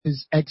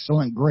His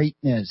excellent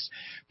greatness.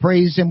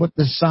 Praise Him with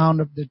the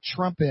sound of the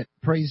trumpet.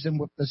 Praise Him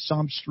with the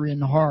psalmistry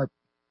and harp.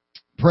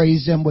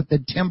 Praise Him with the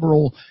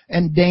timbrel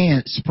and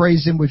dance.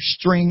 Praise Him with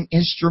string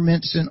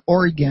instruments and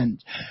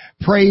organs.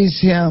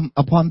 Praise Him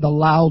upon the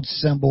loud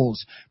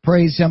cymbals.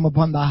 Praise Him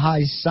upon the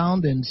high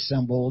sounding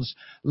cymbals.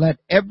 Let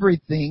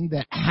everything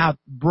that hath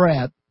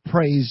breath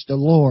praise the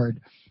Lord.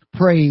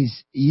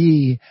 Praise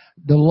ye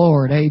the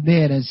Lord.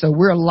 Amen. And so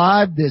we're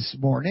alive this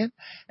morning.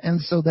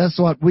 And so that's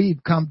what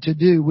we've come to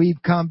do.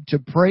 We've come to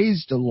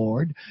praise the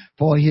Lord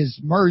for His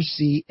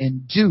mercy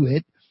and do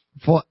it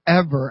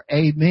forever.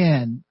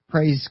 Amen.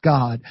 Praise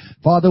God.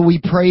 Father,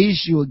 we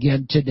praise You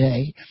again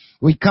today.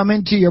 We come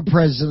into Your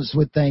presence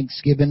with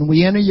thanksgiving.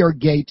 We enter Your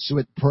gates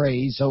with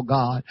praise, O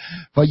God.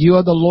 For You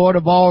are the Lord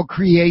of all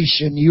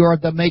creation. You are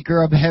the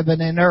maker of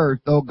heaven and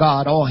earth, O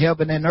God. All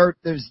heaven and earth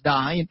is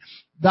Thine.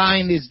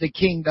 Thine is the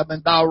kingdom,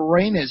 and Thou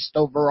reignest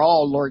over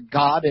all, Lord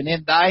God, and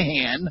in Thy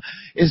hand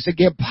is to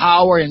give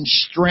power and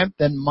strength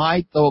and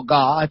might, O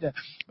God.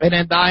 And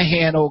in Thy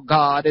hand, O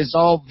God, is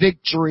all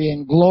victory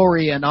and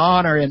glory and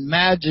honor and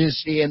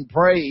majesty and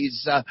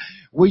praise.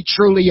 We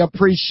truly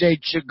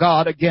appreciate You,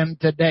 God, again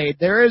today.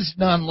 There is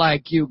none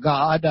like You,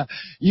 God.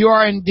 You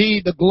are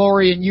indeed the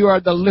glory, and You are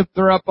the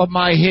lifter up of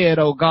my head,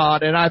 O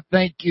God, and I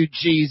thank You,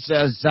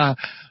 Jesus.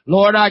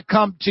 Lord, I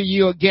come to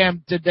You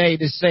again today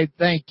to say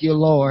thank You,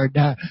 Lord.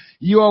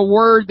 You are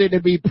worthy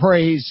to be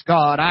praised,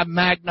 God. I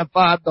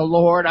magnify the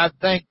Lord. I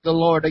thank the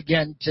Lord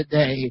again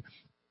today.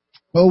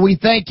 Well, we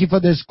thank You for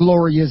this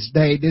glorious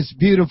day, this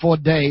beautiful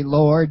day,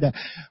 Lord.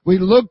 We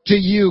look to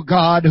You,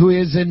 God, who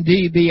is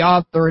indeed the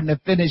author and the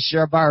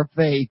finisher of our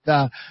faith.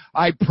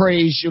 I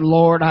praise You,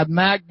 Lord. I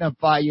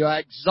magnify You. I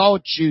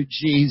exalt You,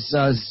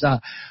 Jesus.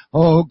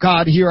 Oh,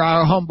 God, hear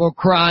our humble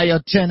cry,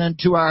 attend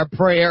unto our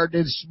prayer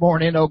this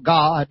morning, oh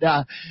God.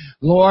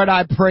 Lord,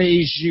 I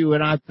praise You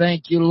and I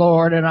thank You,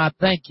 Lord, and I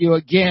thank You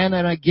again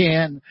and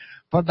again,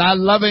 for Thy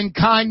loving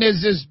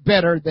kindness is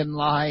better than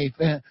life.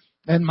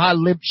 And my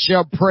lips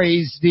shall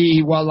praise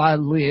Thee while I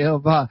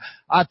live.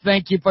 I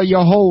thank You for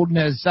Your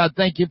wholeness. I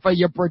thank You for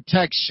Your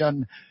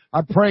protection.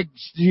 I praise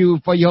You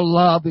for Your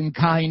love and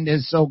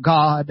kindness, oh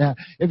God.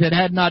 If it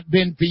had not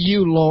been for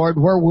You, Lord,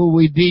 where would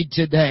we be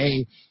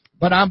today?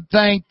 But I'm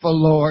thankful,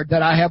 Lord,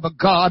 that I have a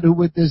God who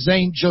with His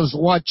angels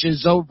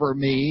watches over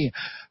me.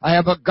 I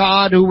have a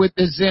God who with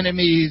His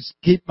enemies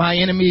keep my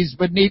enemies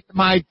beneath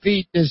my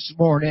feet this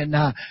morning.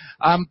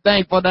 I'm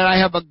thankful that I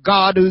have a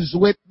God who's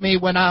with me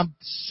when I'm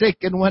sick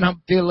and when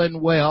I'm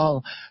feeling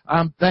well.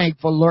 I'm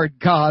thankful, Lord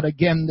God,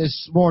 again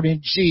this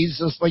morning,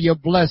 Jesus, for Your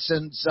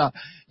blessings,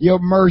 Your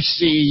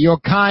mercy, Your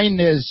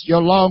kindness,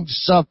 Your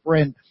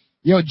long-suffering,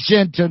 Your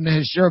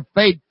gentleness, Your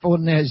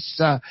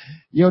faithfulness,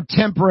 Your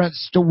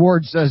temperance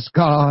towards us,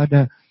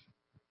 God.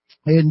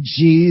 In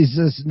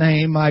Jesus'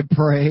 name I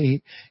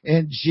pray.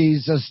 In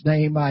Jesus'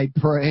 name I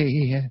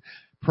pray.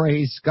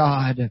 Praise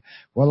God.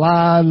 Well,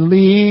 I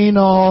lean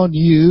on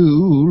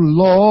You,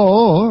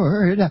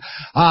 Lord.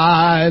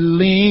 I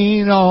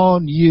lean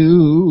on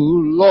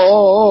You,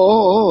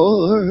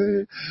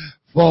 Lord.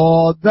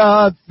 For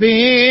the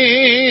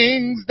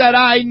things that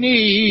I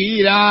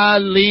need, I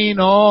lean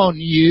on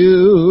You.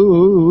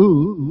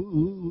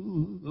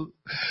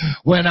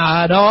 When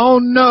I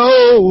don't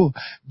know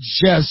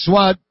just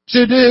what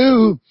to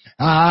do,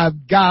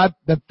 I've got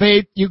the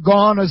faith You're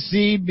gonna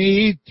see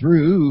me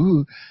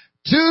through.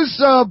 To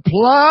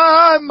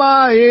supply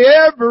my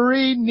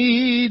every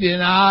need,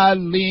 and I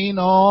lean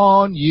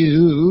on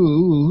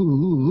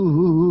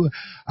You.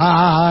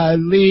 I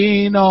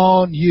lean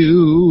on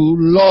You,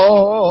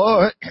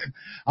 Lord.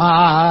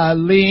 I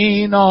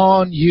lean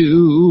on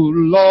You,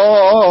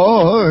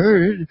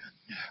 Lord.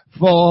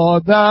 For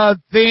the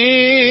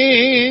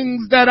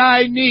things that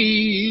I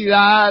need,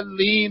 I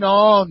lean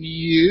on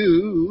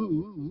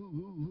You.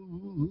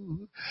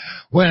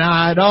 When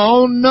I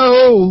don't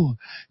know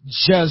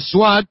just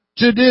what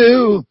to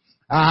do,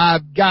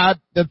 I've got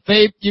the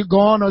faith You're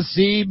gonna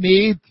see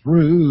me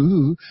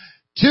through.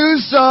 To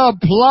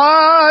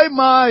supply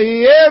my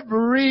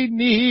every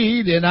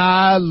need, and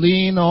I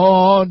lean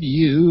on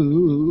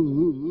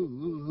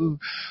You.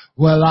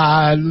 Well,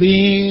 I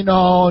lean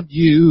on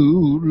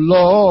You,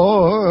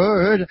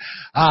 Lord.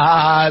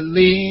 I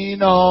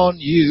lean on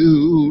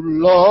You,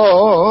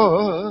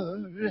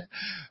 Lord.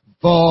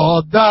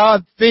 For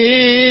the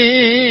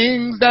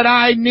things that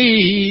I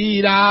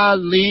need, I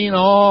lean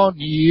on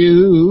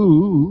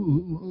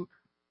You.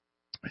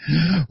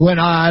 When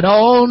I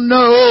don't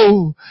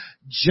know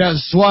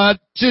just what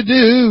to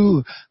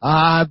do,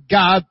 I've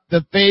got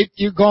the faith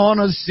You're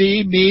gonna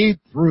see me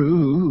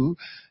through.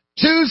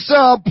 To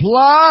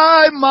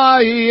supply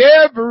my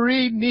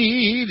every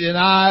need, and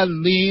I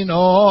lean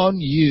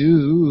on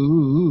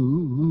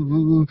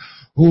You.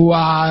 Oh,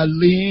 I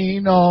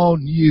lean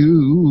on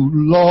You,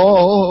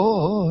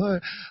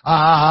 Lord.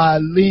 I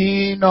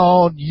lean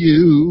on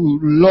You,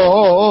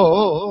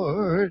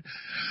 Lord.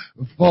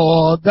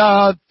 For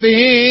the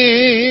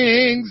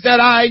things that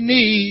I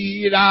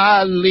need,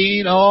 I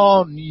lean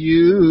on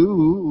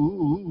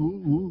You.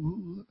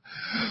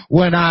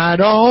 When I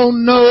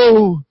don't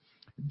know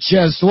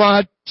just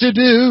what to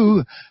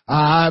do.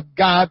 I've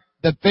got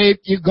the faith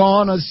you're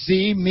gonna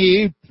see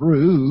me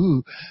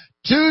through,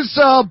 to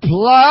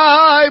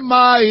supply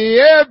my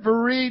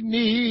every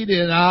need,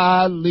 and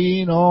I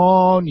lean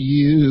on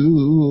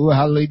you.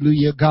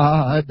 Hallelujah,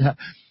 God.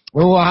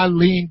 Oh, I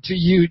lean to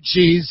you,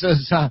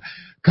 Jesus.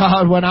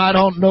 God, when I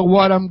don't know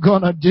what I'm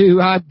gonna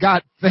do, I've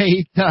got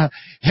faith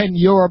in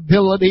your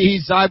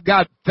abilities. I've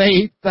got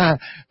faith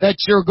that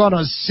you're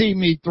gonna see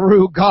me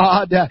through,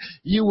 God.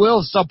 You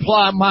will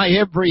supply my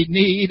every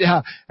need,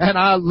 and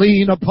I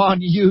lean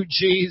upon you,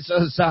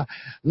 Jesus.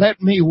 Let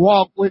me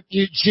walk with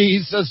you,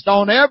 Jesus.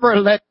 Don't ever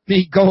let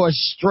me go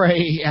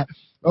astray.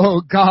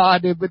 Oh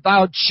God,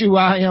 without you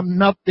I am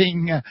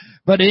nothing,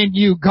 but in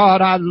you,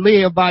 God, I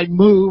live, I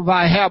move,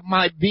 I have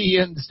my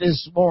beings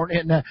this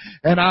morning,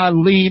 and I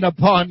lean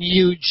upon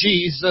you,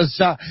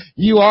 Jesus.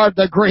 You are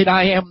the great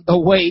I am, the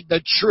way,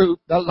 the truth,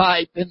 the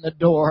life, and the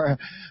door.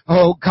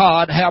 Oh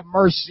God, have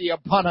mercy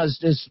upon us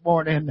this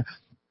morning.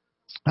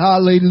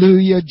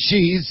 Hallelujah,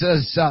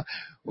 Jesus.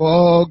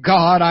 Oh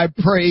God, I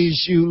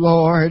praise you,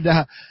 Lord.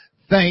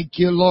 Thank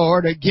you,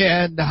 Lord,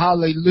 again.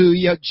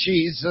 Hallelujah,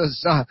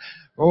 Jesus.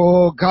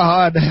 Oh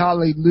God,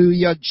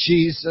 hallelujah,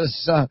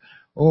 Jesus.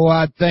 Oh,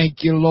 I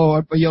thank you,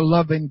 Lord, for your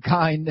loving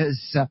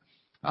kindness.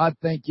 I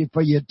thank you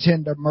for your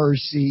tender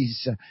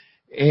mercies.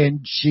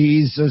 In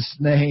Jesus'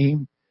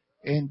 name.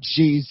 In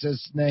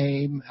Jesus'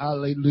 name.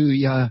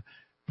 Hallelujah.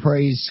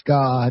 Praise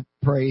God.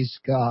 Praise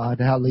God.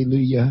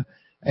 Hallelujah.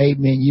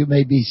 Amen. You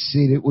may be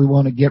seated. We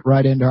want to get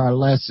right into our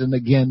lesson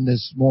again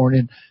this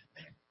morning.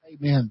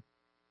 Amen.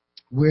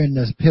 We're in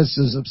the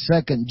Epistles of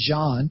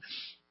John.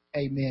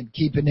 Amen.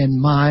 Keeping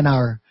in mind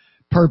our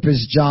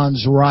purpose,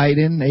 John's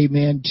writing.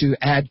 Amen. To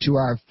add to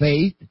our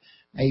faith.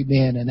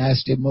 Amen. And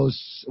that's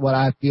what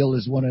I feel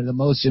is one of the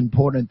most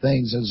important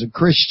things as a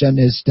Christian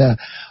is to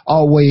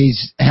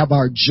always have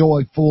our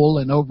joy full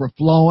and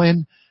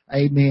overflowing.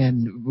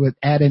 Amen. With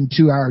adding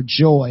to our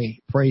joy.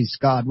 Praise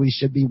God. We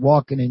should be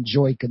walking in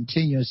joy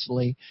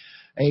continuously.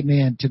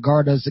 Amen. To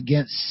guard us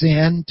against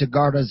sin, to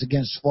guard us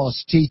against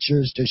false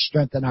teachers, to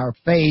strengthen our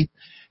faith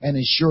and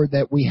ensure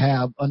that we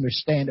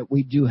understand that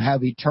we do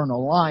have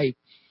eternal life.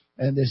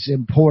 And this is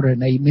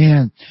important.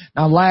 Amen.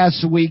 Now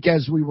last week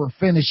as we were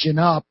finishing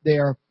up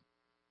there,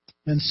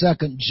 in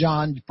 2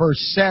 John verse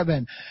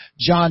 7,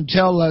 John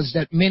tells us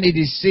that many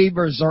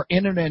deceivers are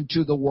entered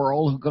into the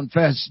world who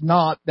confess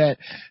not that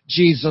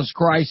Jesus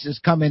Christ has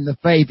come in the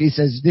faith. He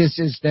says this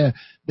is the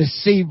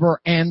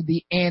deceiver and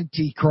the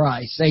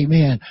Antichrist.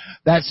 Amen.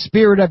 That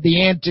spirit of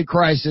the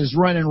Antichrist is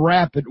running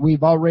rapid.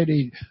 We've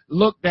already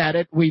looked at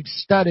it. We've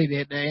studied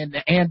it.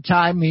 And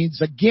anti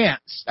means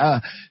against.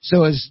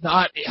 So it's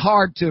not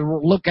hard to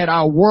look at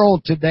our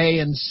world today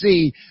and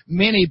see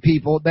many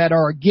people that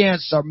are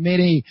against, or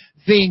many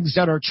things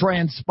that are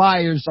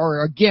transpires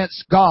are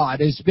against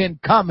God. It's been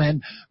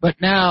coming, but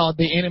now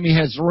the enemy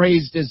has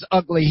raised his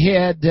ugly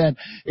head and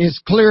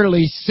is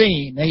clearly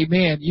seen.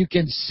 Amen. You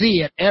can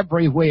see it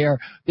everywhere.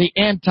 The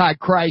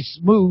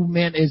Antichrist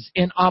movement is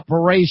in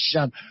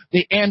operation.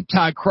 The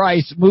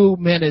Antichrist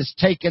movement is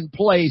taking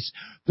place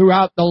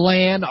throughout the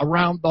land,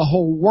 around the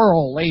whole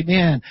world.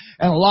 Amen.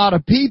 And a lot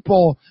of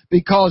people,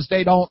 because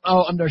they don't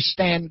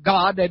understand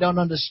God, they don't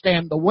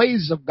understand the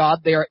ways of God,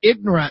 they are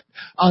ignorant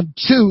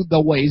unto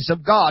the ways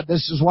of God.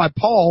 This is why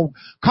Paul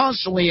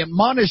constantly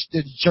admonished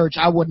the church,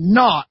 I would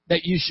not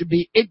that you should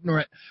be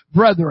ignorant,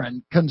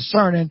 brethren,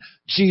 concerning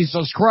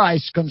Jesus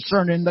Christ,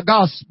 concerning the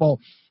gospel.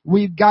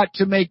 We've got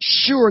to make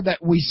sure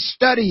that we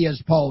study,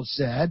 as Paul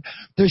said,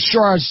 to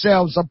show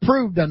ourselves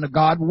approved unto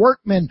God,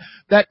 workmen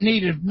that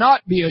needed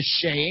not be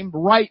ashamed,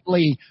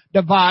 rightly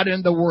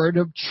dividing the word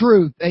of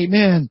truth.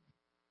 Amen.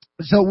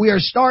 So we are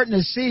starting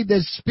to see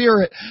this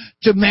spirit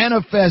to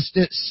manifest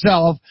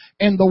itself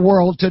in the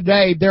world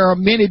today. There are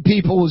many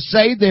people who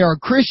say they are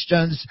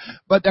Christians,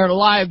 but their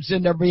lives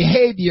and their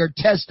behavior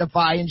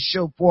testify and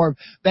show forth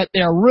that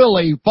they're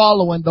really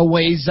following the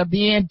ways of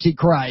the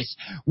Antichrist.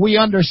 We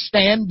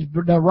understand,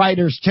 the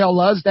writers tell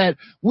us, that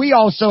we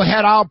also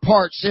had our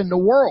parts in the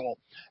world.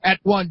 At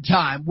one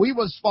time, we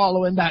was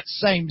following that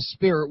same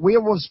spirit. We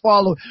was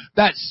following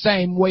that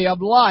same way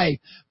of life.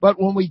 But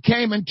when we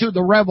came into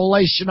the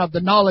revelation of the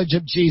knowledge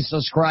of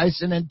Jesus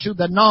Christ and into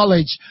the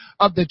knowledge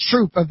of the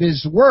truth of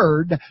His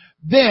Word,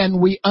 then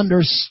we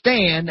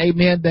understand,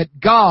 amen, that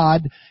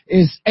God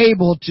is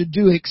able to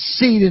do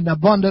exceeding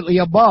abundantly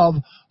above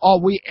all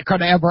we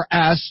could ever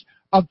ask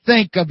or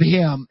think of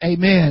Him.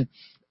 Amen.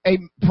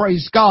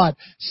 Praise God.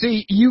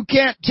 See, you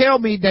can't tell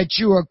me that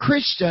you're a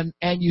Christian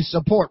and you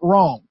support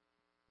wrong.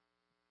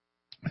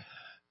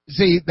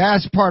 See,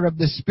 that's part of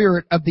the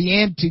spirit of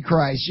the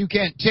Antichrist. You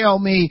can't tell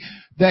me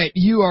that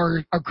you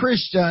are a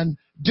Christian,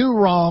 do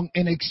wrong,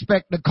 and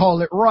expect to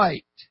call it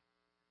right.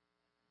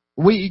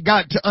 We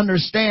got to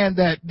understand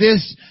that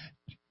this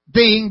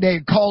thing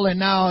they're calling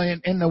now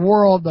in the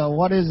world,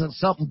 what is it,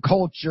 something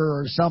culture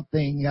or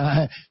something,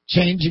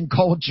 changing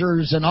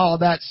cultures and all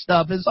that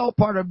stuff is all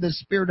part of the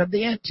spirit of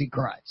the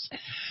Antichrist.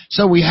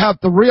 So we have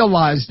to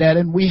realize that,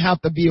 and we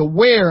have to be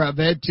aware of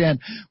it, and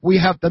we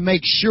have to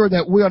make sure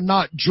that we're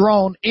not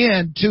drawn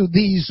into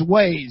these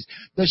ways.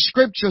 The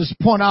scriptures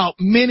point out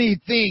many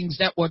things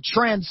that will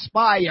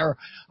transpire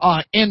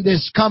in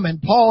this coming.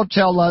 Paul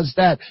tells us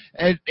that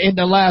in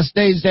the last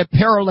days that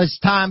perilous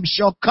times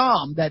shall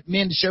come, that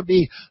men shall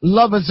be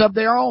lovers of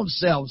their own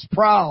selves,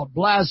 proud,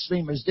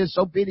 blasphemers,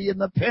 disobedient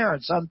to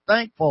parents,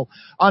 unthankful,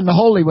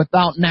 unholy,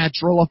 without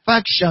natural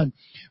affection.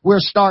 We're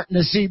starting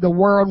to see the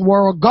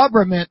world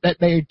government that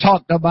they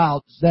talked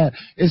about that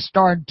is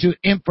starting to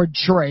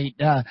infiltrate.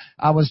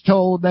 I was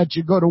told that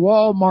you go to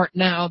Walmart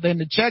now, then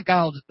the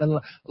checkout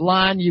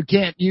line, you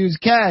can't use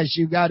cash.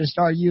 You got to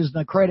start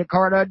using a credit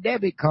card or a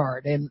debit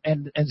card in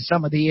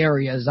some of the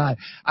areas. I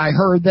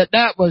heard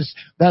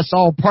that's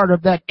all part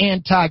of that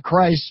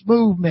Antichrist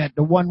movement,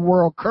 the one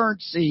world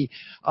currency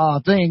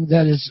thing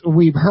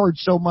we've heard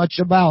so much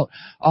about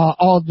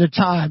all the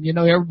time. You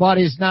know,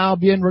 everybody's now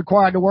being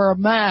required to wear a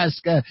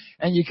mask.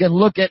 And you can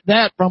look at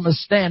that from a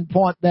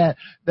standpoint that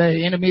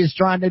the enemy is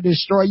trying to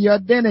destroy your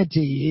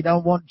identity. He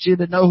don't want you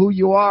to know who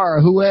you are,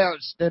 or who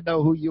else to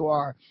know who you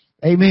are.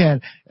 Amen.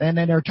 And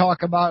then they're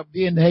talking about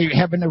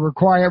having to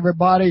require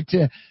everybody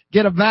to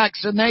get a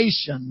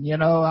vaccination. You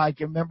know, I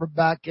can remember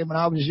back when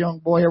I was a young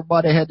boy,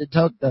 everybody had to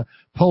take the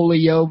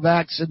polio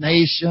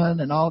vaccination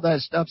and all that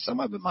stuff. Some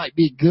of it might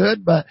be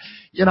good, but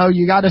you know,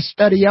 you got to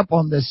study up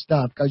on this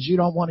stuff because you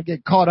don't want to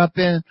get caught up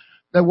in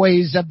the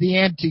ways of the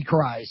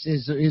Antichrist.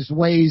 His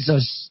ways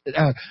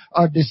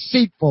are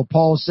deceitful.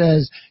 Paul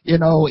says, you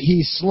know,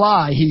 he's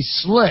sly, he's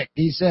slick.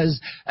 He says,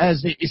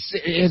 as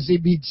he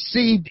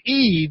deceived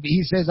Eve,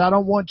 he says, I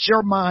don't want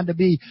your mind to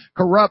be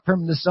corrupt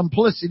from the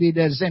simplicity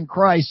that is in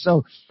Christ.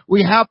 So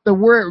we have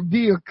to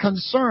be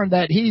concerned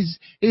that he's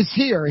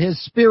here.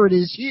 His spirit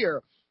is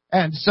here.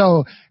 And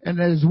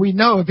as we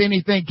know, if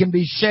anything can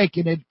be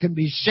shaken, it can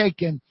be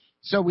shaken.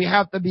 So we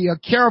have to be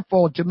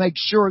careful to make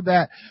sure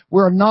that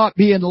we're not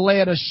being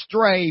led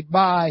astray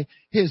by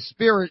his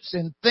spirits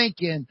and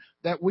thinking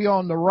that we're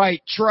on the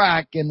right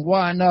track and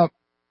wind up,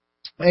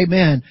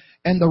 amen,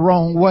 in the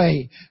wrong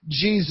way.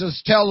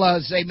 Jesus tell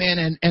us,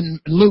 amen, in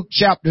Luke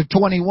chapter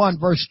 21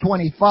 verse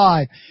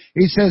 25,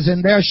 he says,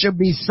 and there shall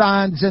be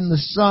signs in the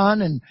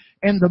sun and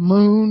in the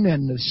moon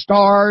and the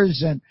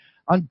stars, and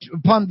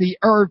upon the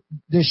earth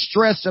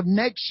distress of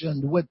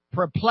nations with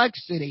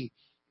perplexity.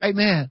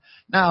 Amen.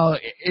 Now,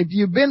 if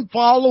you've been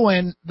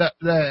following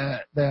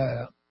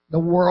the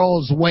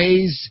world's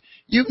ways,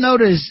 you've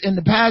noticed in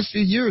the past few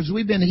years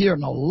we've been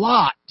hearing a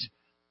lot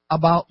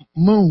about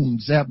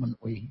moons, haven't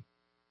we?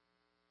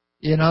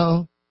 You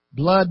know,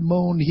 blood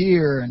moon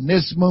here and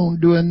this moon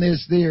doing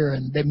this there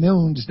and the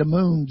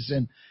moons,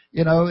 and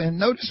you know, and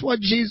notice what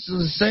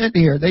Jesus said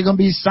here. They're going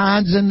to be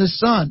signs in the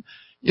sun.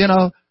 You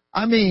know,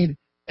 I mean,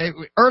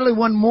 early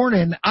one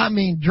morning,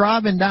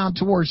 driving down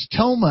towards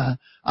Toma.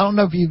 I don't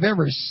know if you've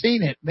ever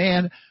seen it,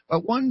 man,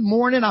 but one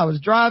morning I was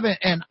driving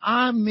and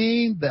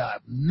the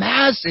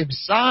massive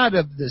side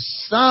of the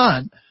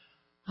sun,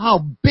 how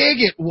big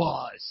it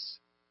was.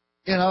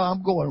 You know,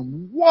 I'm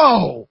going,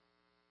 whoa.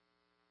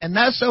 And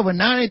that's over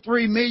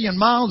 93 million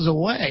miles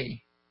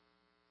away.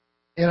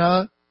 You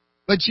know,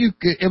 but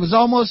it was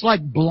almost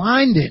like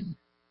blinding.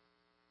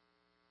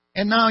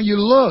 And now you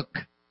look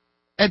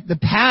at the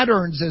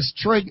patterns that's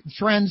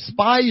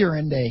transpire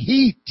in the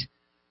heat.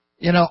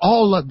 You know,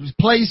 all the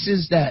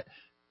places that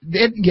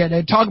didn't get,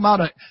 they're talking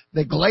about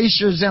the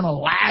glaciers in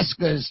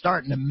Alaska is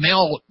starting to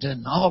melt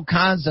and all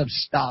kinds of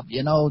stuff,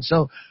 you know.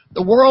 So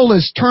the world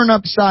is turned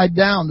upside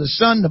down. The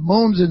sun, the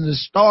moons, and the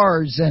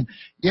stars, and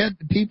yet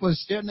the people are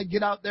starting to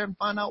get out there and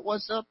find out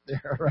what's up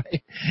there,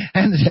 right?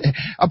 And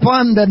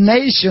upon the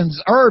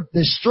nations, earth,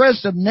 the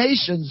stress of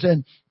nations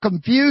and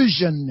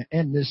confusion,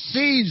 and the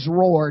seas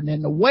roaring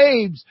and the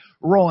waves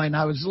roaring.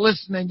 I was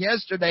listening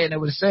yesterday and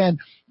it was saying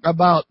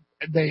about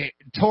the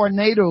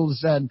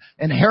tornadoes and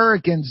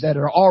hurricanes that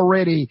are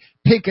already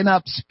picking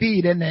up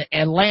speed in the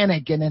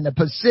Atlantic and in the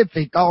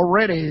Pacific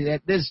already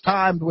at this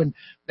time, when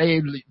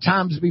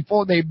times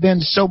before they've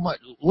been so much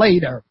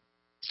later.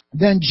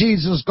 Then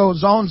Jesus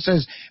goes on and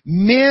says,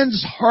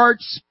 men's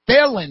hearts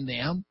failing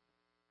them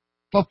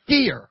for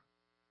fear.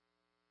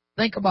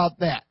 Think about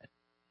that.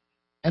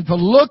 And for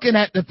looking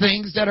at the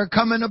things that are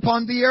coming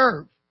upon the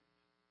earth.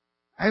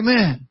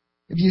 Amen.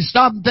 If you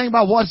stop and think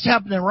about what's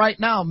happening right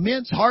now,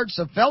 men's hearts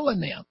are failing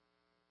them.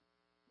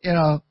 You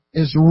know,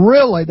 it's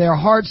really, their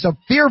hearts are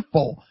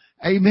fearful.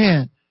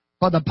 Amen.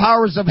 For the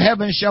powers of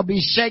heaven shall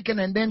be shaken,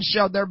 and then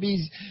shall there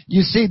be,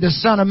 you see the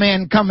Son of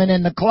Man coming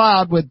in the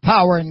cloud with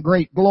power and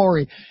great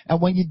glory.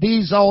 And when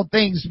these all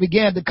things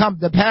begin to come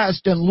to pass,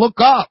 then look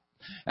up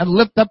and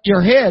lift up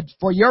your heads,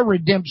 for your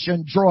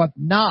redemption draweth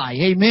nigh.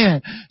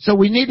 Amen. So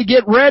we need to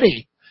get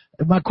ready.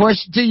 My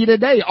question to you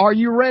today, are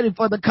you ready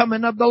for the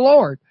coming of the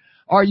Lord?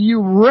 Are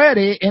you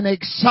ready and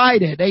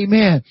excited?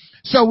 Amen.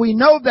 So we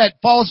know that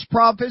false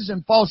prophets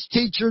and false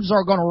teachers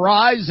are going to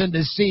rise and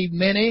deceive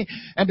many.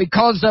 And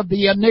because of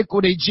the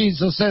iniquity,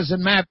 Jesus says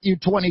in Matthew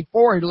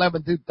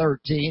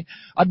 24:11-13,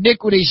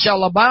 iniquity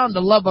shall abound,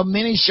 the love of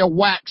many shall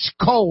wax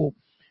cold.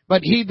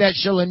 But he that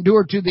shall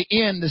endure to the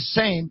end, the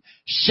same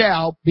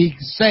shall be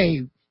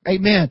saved.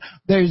 Amen.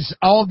 There's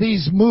all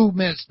these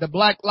movements, the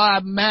Black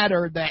Lives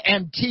Matter, the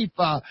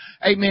Antifa.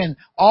 Amen.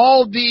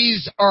 All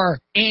these are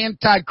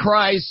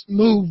antichrist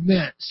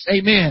movements.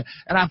 Amen.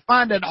 And I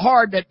find it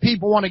hard that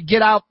people want to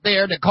get out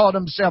there that call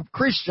themselves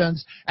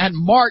Christians and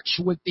march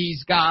with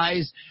these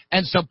guys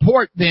and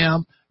support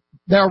them.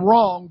 They're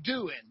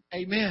wrongdoing.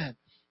 Amen.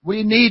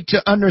 We need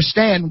to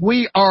understand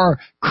we are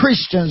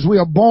Christians. We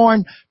are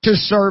born to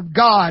serve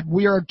God.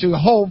 We are to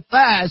hold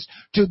fast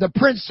to the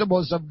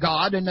principles of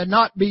God and to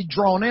not be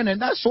drawn in.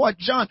 And that's what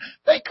John,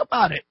 think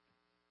about it.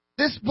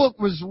 This book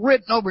was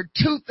written over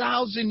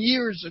 2,000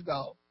 years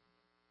ago.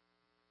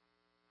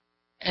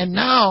 And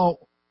now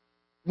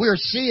we're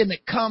seeing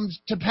it comes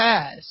to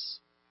pass.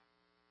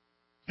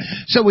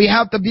 So we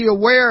have to be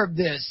aware of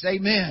this.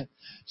 Amen.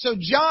 So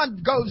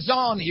John goes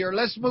on here.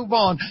 Let's move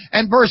on.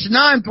 And verse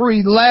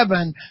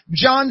 9-11,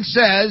 John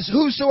says,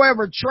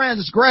 whosoever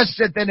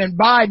transgresseth and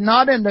abide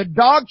not in the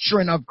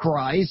doctrine of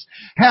Christ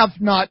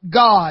hath not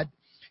God.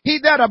 He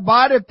that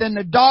abideth in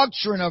the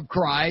doctrine of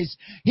Christ,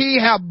 he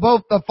hath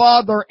both the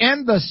Father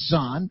and the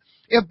Son.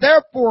 If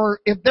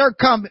there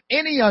come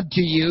any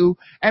unto you,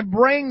 and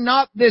bring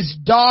not this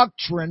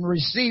doctrine,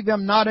 receive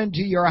him not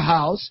into your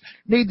house,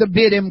 neither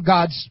bid him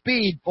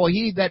Godspeed, for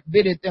he that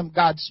biddeth him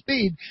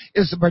Godspeed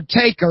is a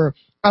partaker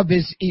of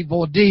his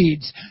evil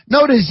deeds.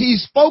 Notice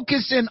he's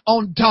focusing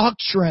on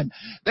doctrine.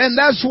 And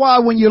that's why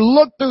when you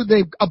look through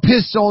the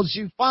epistles,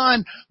 you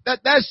find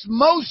that that's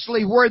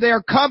mostly where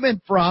they're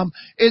coming from,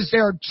 is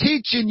they're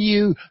teaching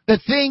you the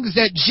things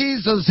that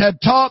Jesus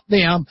had taught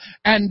them,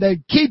 and they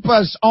keep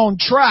us on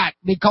track,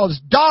 because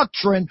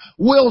doctrine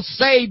will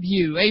save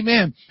you.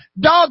 Amen.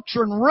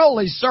 Doctrine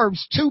really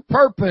serves two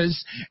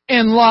purposes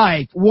in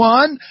life.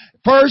 One,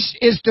 first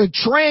is to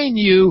train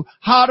you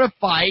how to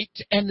fight,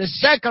 and the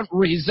second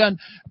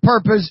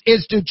purpose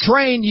is to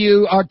train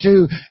you or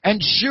to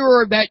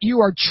ensure that you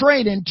are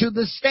training to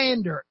the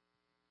standard.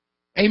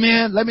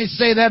 Amen. Let me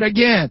say that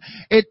again.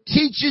 It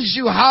teaches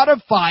you how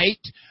to fight,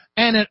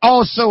 and it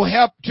also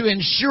helps to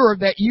ensure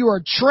that you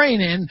are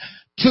training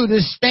to the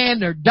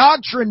standard.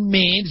 Doctrine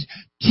means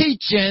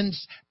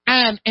teachings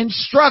and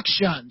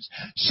instructions.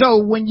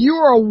 So when you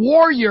are a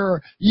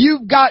warrior,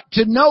 you've got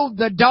to know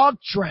the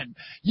doctrine.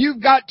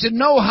 You've got to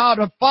know how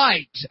to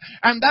fight.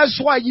 And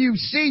that's why you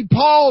see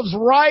Paul's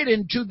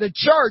writing to the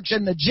church,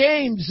 and the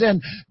James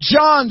and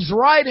John's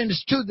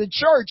writings to the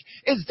church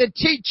is to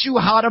teach you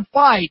how to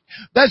fight.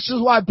 This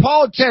is why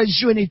Paul tells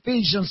you in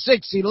Ephesians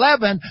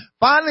 6:11,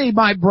 finally,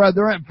 my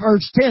brethren,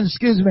 verse 10,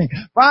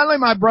 finally,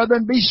 my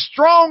brethren, be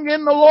strong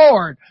in the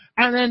Lord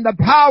and in the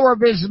power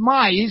of his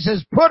might. He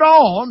says, put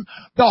on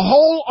the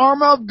whole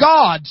armor of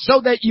God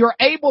so that you're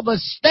able to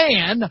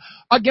stand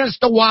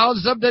against the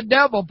wiles of the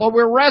devil. For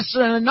we're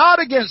wrestling not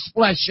against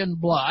flesh and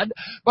blood,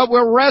 but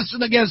we're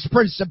wrestling against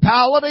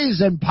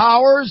principalities and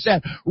powers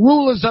and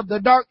rulers of the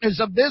darkness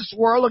of this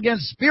world,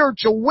 against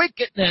spiritual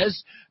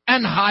wickedness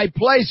and high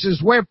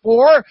places.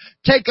 Wherefore,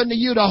 take unto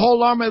you the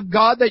whole armor of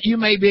God, that you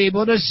may be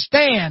able to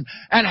stand.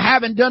 And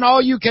having done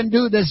all you can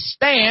do to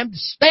stand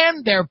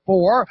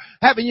therefore,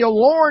 having your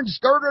loins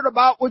girded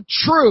about with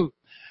truth,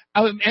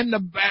 and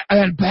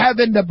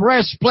having the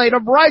breastplate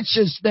of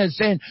righteousness,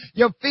 and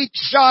your feet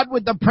shod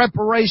with the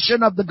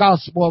preparation of the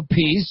gospel of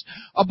peace.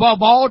 Above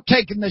all,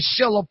 taking the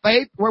shield of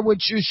faith, wherewith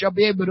you shall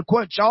be able to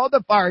quench all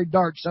the fiery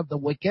darts of the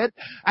wicked,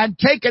 and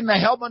taking the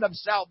helmet of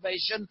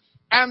salvation,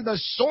 and the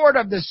sword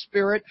of the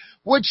Spirit,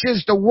 which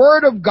is the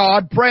word of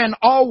God, praying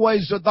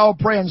always with all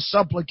prayer and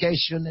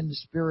supplication in the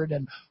Spirit,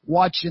 and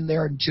watching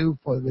thereunto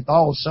with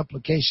all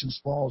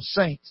supplications for all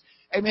saints.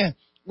 Amen.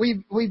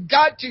 We've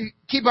got to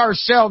keep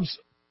ourselves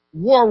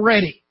war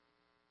ready.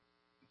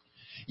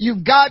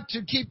 You've got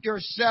to keep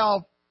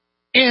yourself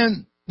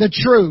in the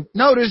truth.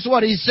 Notice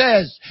what he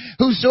says.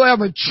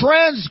 Whosoever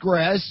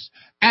transgress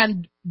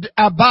and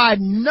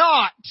abide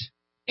not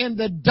in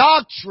the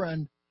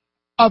doctrine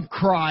of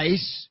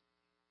Christ,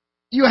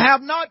 you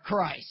have not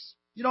Christ.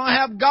 You don't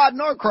have God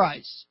nor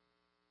Christ.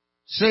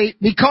 See,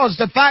 because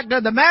the fact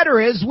of the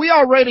matter is, we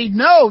already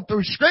know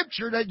through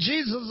Scripture that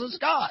Jesus is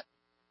God.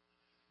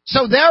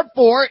 So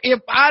therefore,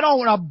 if I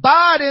don't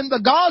abide in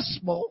the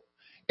gospel,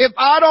 if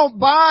I don't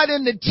abide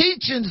in the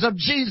teachings of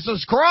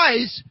Jesus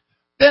Christ,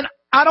 then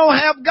I don't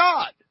have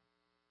God.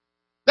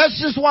 That's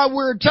just why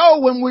we're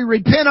told when we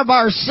repent of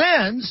our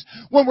sins,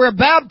 when we're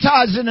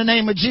baptized in the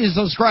name of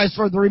Jesus Christ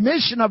for the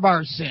remission of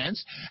our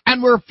sins,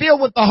 and we're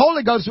filled with the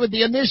Holy Ghost with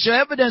the initial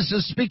evidence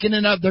of speaking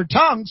in other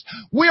tongues,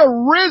 we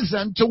are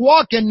risen to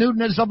walk in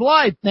newness of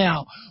life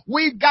now.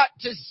 We've got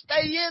to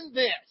stay in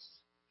this.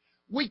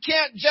 We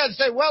can't just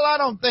say, well, I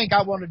don't think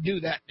I want to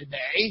do that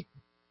today.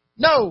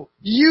 No,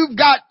 you've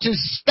got to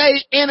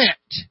stay in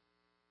it.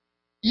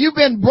 You've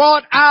been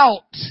brought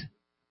out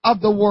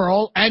of the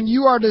world, and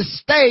you are to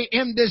stay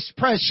in this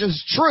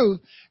precious truth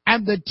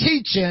and the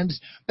teachings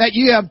that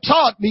you have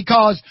taught,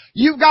 because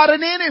you've got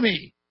an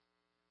enemy.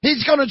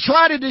 He's going to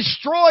try to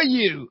destroy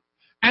you.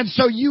 And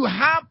so you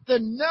have to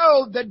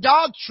know the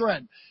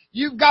doctrine.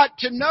 You've got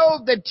to know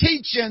the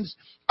teachings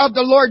of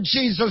the Lord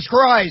Jesus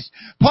Christ.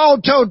 Paul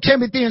told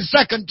Timothy in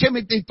 2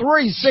 Timothy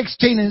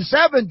 3:16 and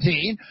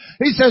 17,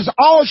 he says,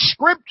 all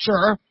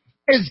scripture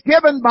is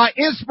given by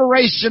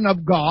inspiration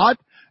of God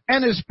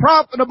and is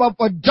profitable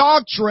for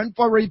doctrine,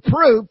 for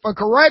reproof, for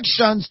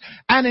corrections,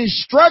 and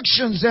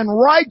instructions in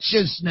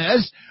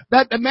righteousness,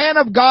 that the man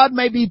of God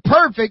may be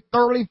perfect,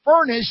 thoroughly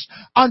furnished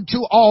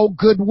unto all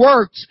good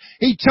works.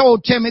 He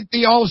told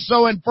Timothy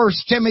also in 1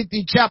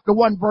 Timothy chapter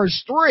 1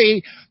 verse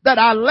 3, that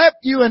I left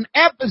you in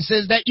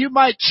Ephesus that you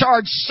might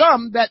charge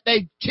some that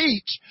they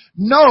teach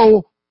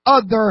no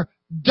other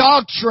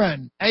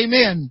doctrine.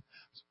 Amen.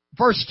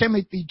 1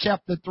 Timothy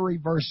chapter 1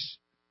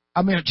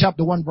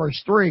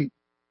 verse 3.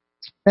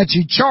 That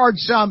you charge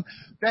some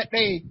that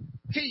they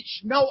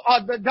teach no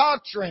other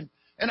doctrine.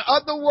 In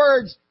other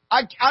words,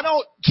 I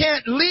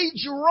can't lead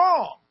you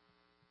wrong.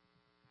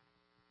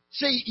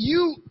 See,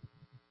 you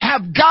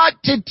have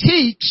got to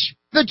teach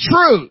the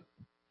truth,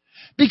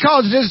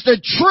 because it's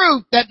the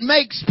truth that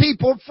makes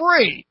people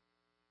free.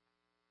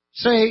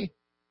 See?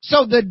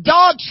 So the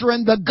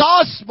doctrine, the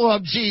gospel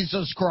of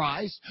Jesus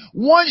Christ,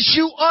 once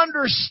you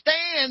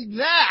understand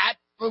that,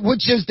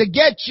 which is to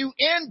get you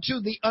into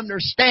the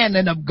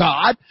understanding of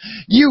God,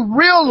 you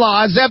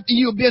realize after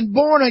you've been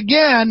born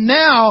again,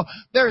 now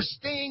there's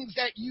things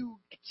that you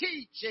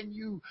teach and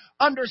you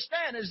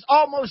understand. It's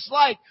almost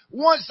like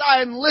once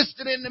I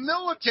enlisted in the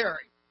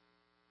military.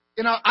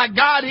 I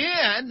got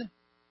in.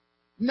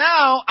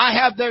 Now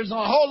there's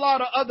a whole lot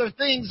of other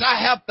things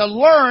I have to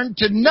learn,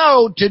 to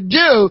know, to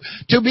do,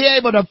 to be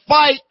able to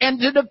fight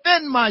and to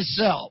defend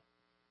myself.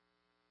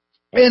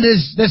 It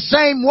is the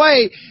same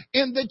way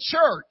in the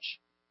church.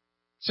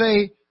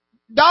 See,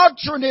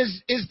 doctrine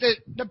is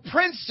the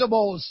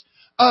principles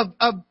of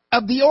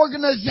the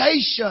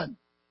organization.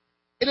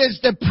 It is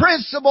the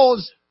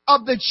principles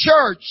of the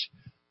church,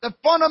 the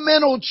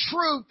fundamental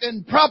truth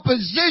and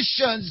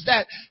propositions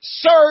that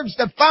serves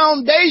the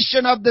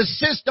foundation of the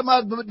system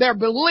of their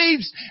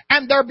beliefs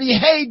and their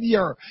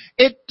behavior.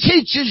 It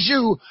teaches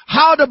you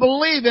how to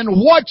believe and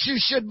what you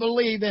should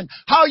believe in,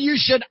 how you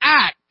should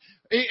act.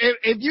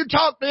 If you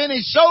talk to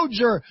any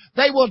soldier,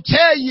 they will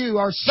tell you,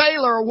 or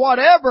sailor or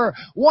whatever,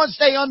 once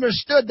they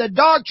understood the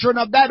doctrine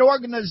of that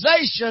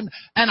organization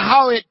and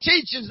how it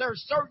teaches, there are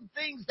certain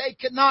things they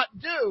cannot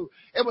do.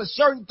 It was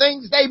certain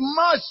things they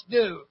must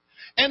do.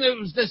 And it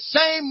was the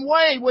same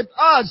way with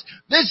us.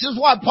 This is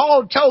what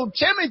Paul told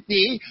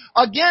Timothy,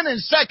 again in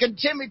 2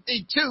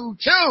 Timothy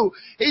 2:2.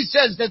 He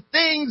says, the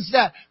things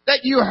that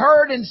you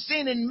heard and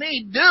seen in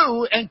me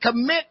do, and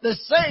commit the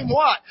same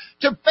what?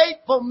 To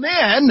faithful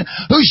men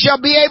who shall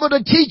be able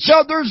to teach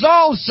others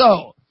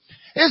also.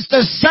 It's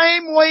the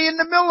same way in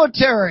the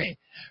military.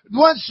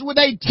 Once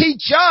they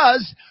teach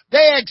us,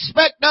 they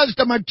expect us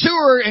to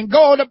mature and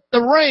go up the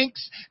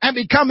ranks and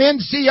become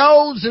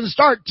NCOs and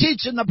start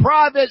teaching the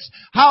privates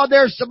how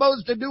they're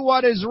supposed to do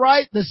what is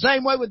right. The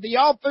same way with the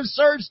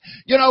officers.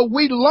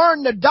 We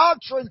learn the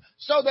doctrine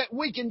so that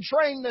we can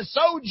train the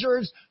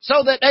soldiers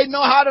so that they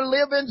know how to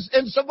live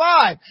and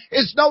survive.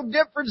 It's no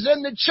difference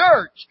in the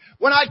church.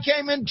 When I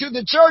came into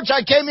the church,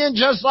 I came in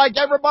just like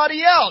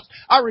everybody else.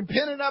 I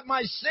repented of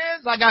my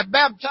sins. I got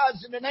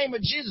baptized in the name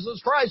of Jesus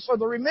Christ for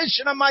the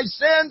remission of my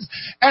sins,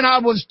 and I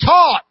was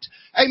taught,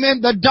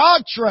 amen, the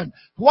doctrine.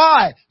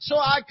 Why? So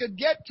I could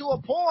get to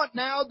a point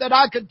now that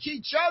I could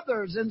teach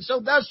others. And so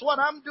that's what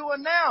I'm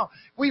doing now.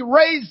 We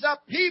raise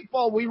up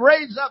people. We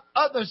raise up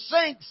other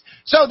saints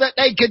so that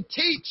they could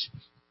teach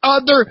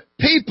other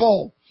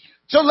people.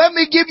 So let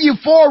me give you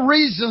 4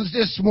 reasons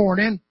this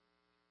morning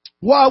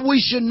why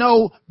we should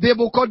know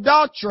biblical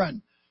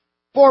doctrine.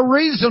 4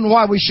 reasons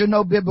why we should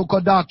know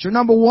biblical doctrine.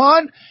 Number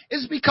 1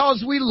 is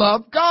because we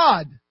love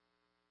God.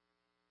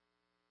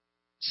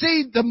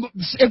 See,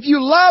 if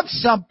you love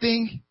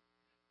something,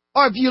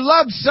 or if you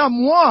love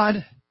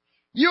someone,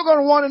 you're going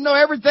to want to know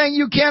everything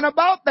you can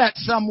about that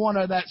someone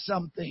or that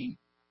something.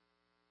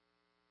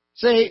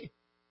 See?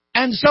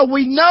 And so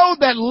we know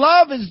that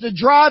love is the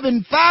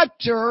driving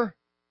factor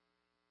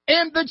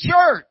in the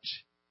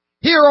church.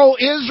 Hear, O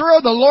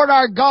Israel, the Lord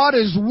our God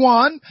is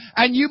one,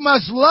 and you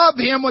must love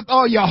Him with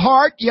all your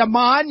heart, your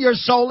mind, your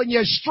soul, and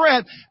your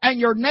strength,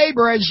 and your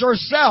neighbor as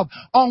yourself.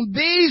 On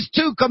these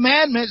 2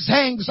 commandments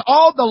hangs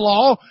all the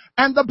law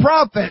and the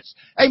prophets.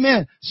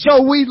 Amen.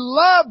 So we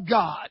love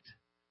God.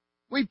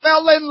 We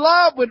fell in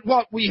love with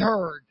what we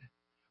heard.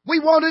 We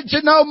wanted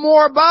to know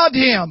more about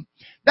Him.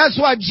 That's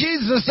why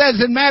Jesus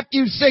says in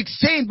Matthew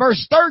 16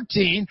 verse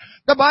 13,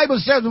 the Bible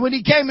says when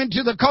He came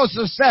into the coast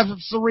of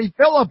Caesarea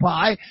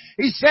Philippi,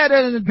 He said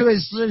unto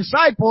His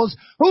disciples,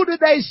 who do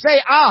they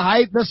say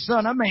I, the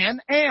Son of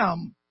Man,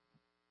 am?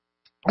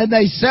 And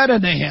they said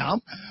unto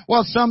him,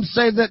 well, some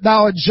say that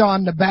thou art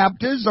John the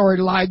Baptist, or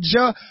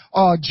Elijah,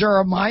 or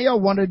Jeremiah,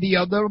 one of the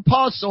other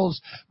apostles.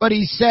 But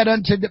he said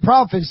unto the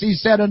prophets, he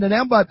said unto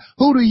them, but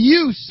who do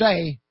you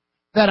say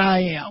that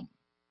I am?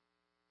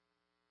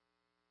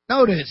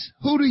 Notice,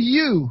 who do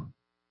you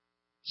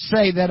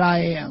say that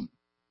I am?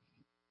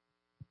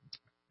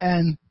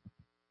 And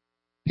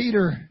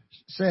Peter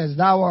says,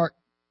 thou art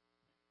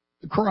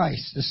the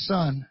Christ, the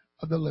Son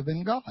of the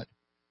living God.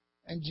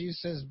 And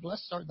Jesus says,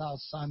 blessed art thou,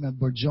 Simon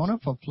Bar-Jonah,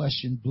 for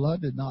flesh and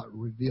blood did not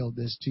reveal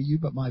this to you,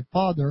 but my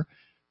Father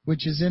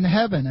which is in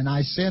heaven. And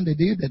I say unto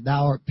thee that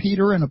thou art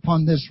Peter, and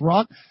upon this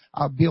rock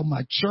I'll build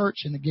my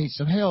church, and the gates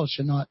of hell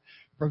shall not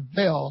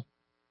prevail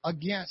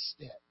against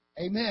it.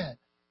 Amen.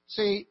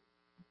 See,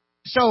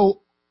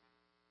 so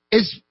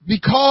it's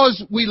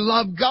because we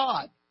love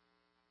God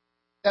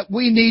that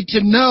we need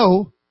to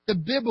know the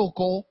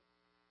biblical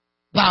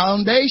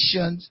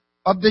foundations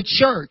of the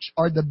church,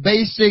 or the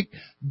basic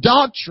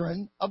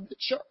doctrine of the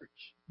church.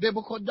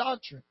 Biblical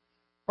doctrine.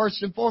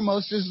 First and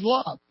foremost is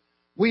love.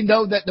 We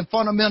know that the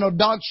fundamental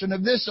doctrine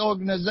of this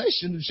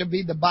organization should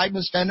be the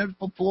Bible standard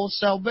for full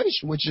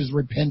salvation, which is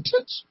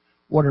repentance,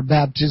 water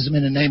baptism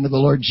in the name of the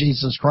Lord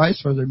Jesus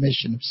Christ for the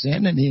remission of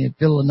sin, and the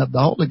filling of the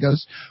Holy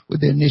Ghost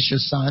with the initial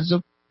signs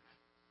of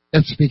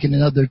speaking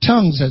in other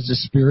tongues as the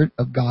Spirit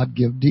of God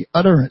give the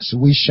utterance.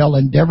 We shall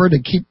endeavor to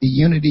keep the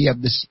unity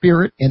of the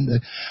Spirit in the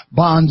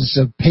bonds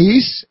of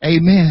peace.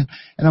 Amen.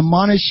 And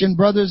admonishing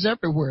brothers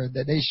everywhere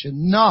that they should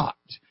not,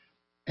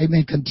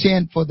 amen,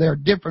 contend for their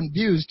different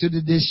views to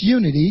the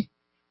disunity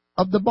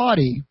of the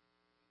body.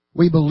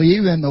 We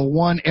believe in the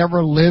one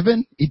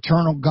ever-living,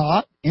 eternal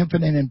God,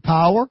 infinite in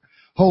power,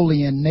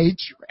 holy in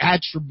nature,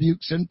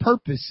 attributes and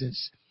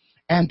purposes,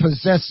 and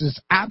possesses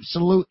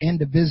absolute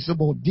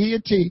indivisible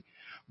deity.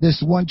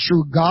 This one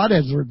true God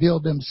has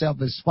revealed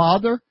himself as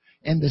Father,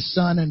 and the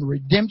Son in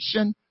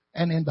redemption,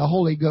 and in the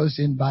Holy Ghost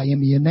in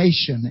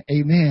bienniation.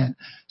 Amen.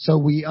 So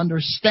we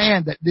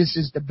understand that this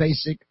is the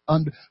basic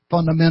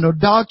fundamental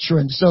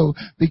doctrine. So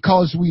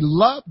because we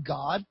love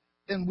God,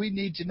 then we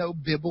need to know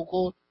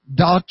biblical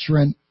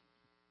doctrine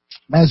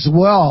as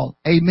well.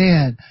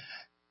 Amen.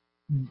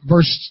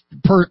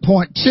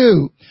 Point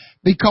 2,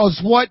 because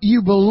what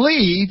you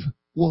believe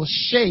will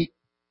shape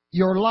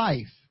your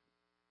life.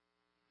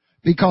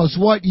 Because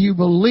what you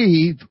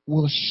believe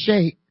will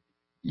shape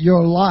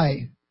your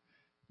life.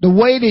 The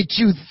way that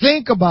you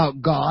think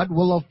about God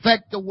will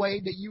affect the way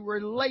that you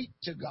relate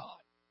to God.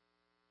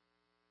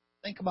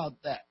 Think about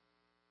that.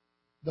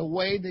 The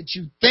way that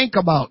you think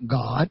about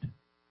God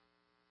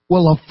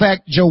will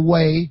affect your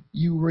way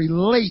you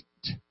relate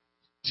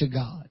to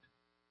God.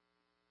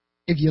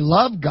 If you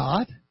love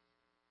God,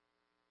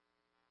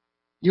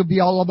 you'll be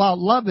all about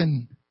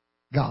loving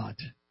God.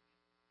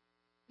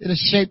 It'll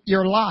shape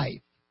your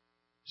life.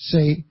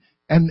 See?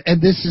 And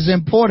this is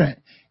important.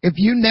 If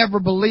you never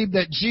believe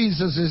that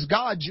Jesus is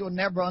God, you'll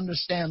never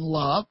understand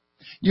love.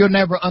 You'll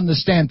never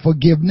understand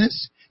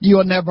forgiveness.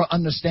 You'll never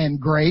understand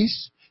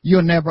grace.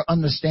 You'll never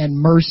understand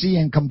mercy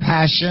and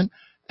compassion.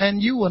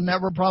 And you will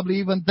never probably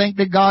even think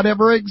that God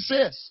ever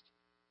exists.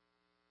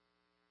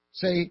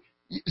 See?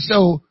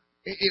 So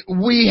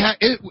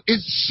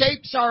it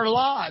shapes our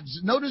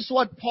lives. Notice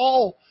what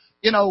Paul,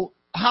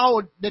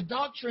 how the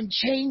doctrine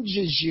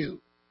changes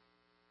you.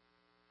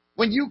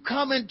 When you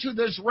come into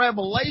this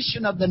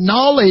revelation of the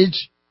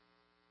knowledge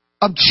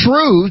of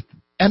truth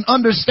and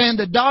understand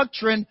the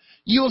doctrine,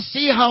 you'll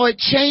see how it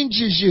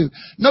changes you.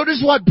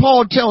 Notice what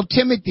Paul tells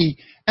Timothy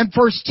in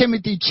 1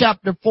 Timothy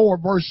chapter 4,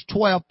 verse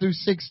 12 through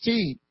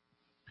 16.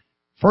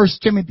 1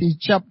 Timothy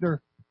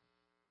chapter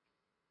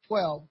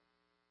 4,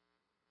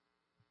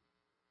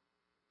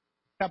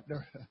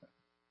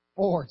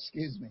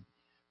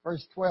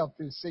 verse 12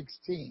 through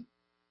 16.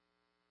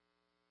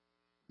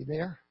 You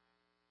there?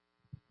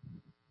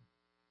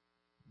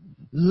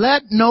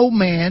 Let no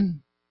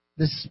man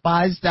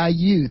despise thy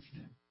youth,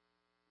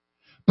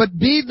 but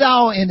be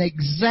thou an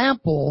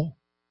example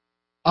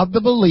of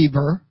the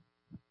believer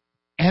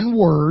and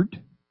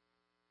word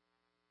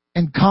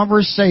and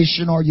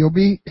conversation or your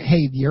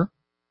behavior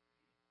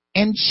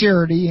and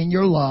charity and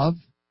your love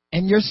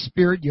and your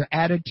spirit, your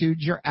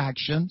attitudes, your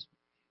actions,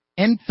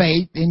 and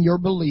faith in your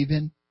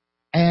believing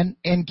and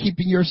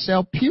keeping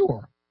yourself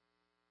pure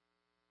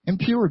and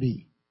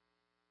purity.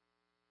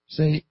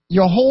 See,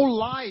 your whole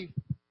life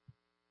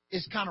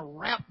is kind of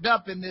wrapped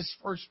up in this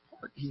first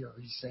part here,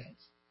 he says.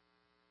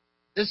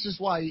 This is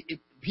why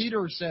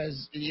Peter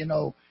says, in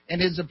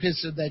his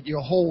epistle, that your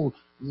whole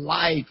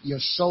life, your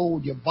soul,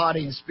 your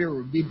body, and spirit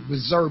will be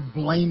preserved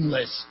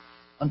blameless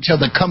until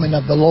the coming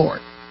of the Lord.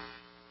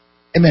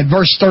 Amen.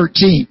 Verse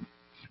 13.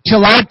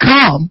 Till I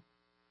come,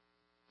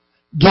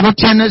 give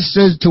attendance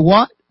to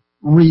what?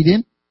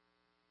 Reading,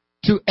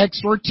 to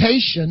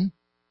exhortation,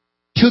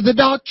 to the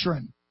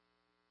doctrine.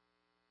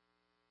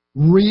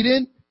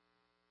 Reading,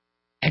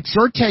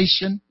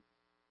 exhortation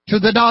to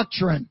the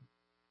doctrine.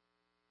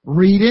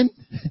 Reading,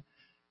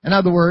 in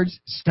other words,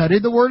 study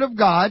the Word of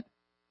God,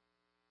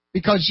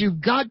 because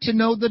you've got to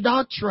know the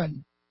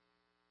doctrine.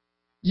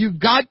 You've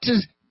got to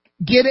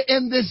get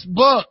in this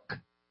book.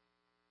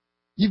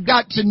 You've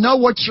got to know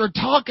what you're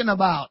talking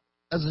about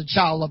as a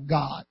child of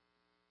God.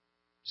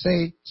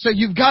 See? So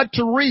you've got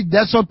to read.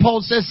 That's what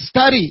Paul says,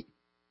 study.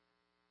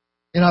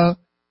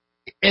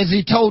 As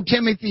he told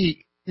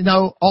Timothy,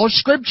 all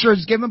Scripture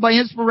is given by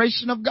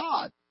inspiration of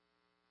God.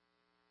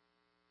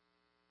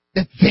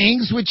 The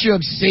things which you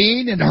have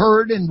seen and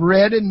heard and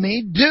read in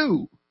me,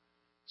 do.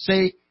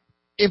 See,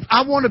 if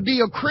I want to be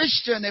a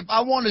Christian, if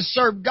I want to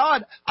serve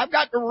God, I've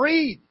got to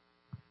read.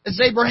 As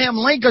Abraham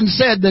Lincoln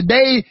said, the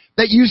day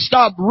that you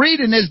stop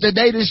reading is the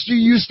day that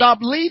you stop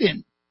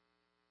leading.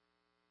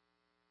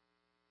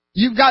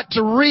 You've got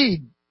to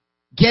read.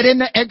 Get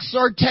into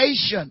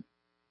exhortation.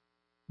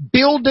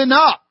 Building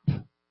up.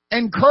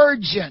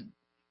 Encouraging.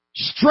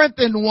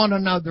 Strengthen one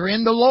another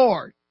in the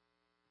Lord.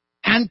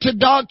 And to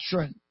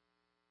doctrine.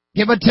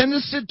 Give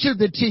attendance to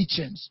the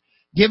teachings.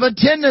 Give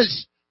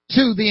attendance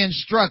to the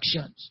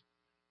instructions.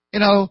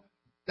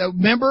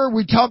 Remember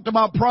we talked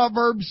about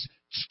Proverbs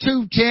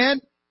 2:10,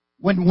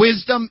 when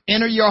wisdom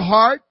enter your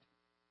heart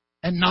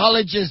and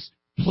knowledge is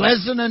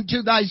pleasant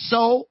unto thy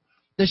soul,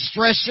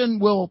 discretion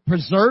will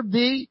preserve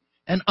thee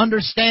and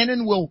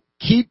understanding will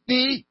keep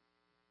thee.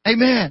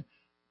 Amen.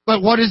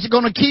 But what is it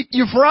going to keep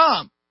you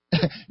from?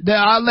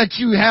 I'll let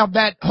you have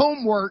that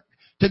homework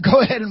to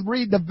go ahead and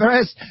read the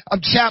rest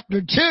of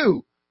chapter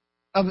 2.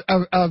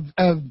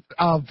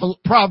 Of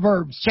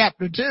Proverbs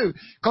chapter 2,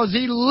 because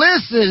he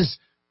lists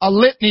a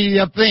litany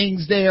of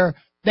things there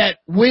that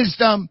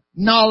wisdom,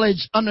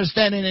 knowledge,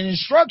 understanding, and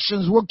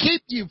instructions will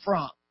keep you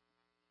from.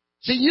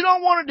 See, you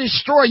don't want to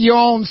destroy your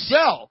own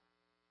self.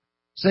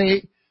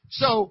 See?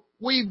 So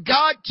we've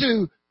got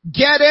to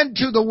get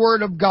into the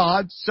Word of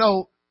God.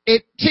 So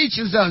it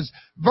teaches us,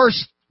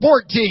 verse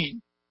 14,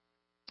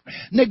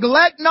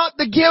 neglect not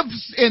the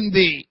gifts in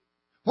thee,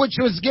 which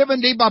was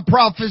given thee by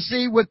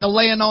prophecy with the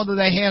laying on of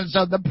the hands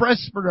of the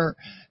presbytery.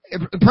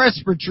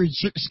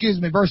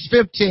 Verse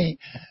 15.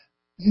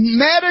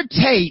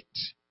 Meditate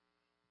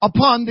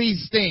upon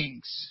these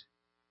things.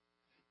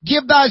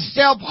 Give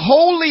thyself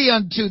wholly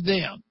unto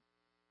them,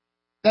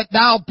 that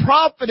thou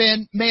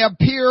profiting may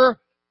appear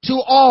to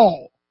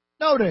all.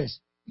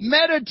 Notice,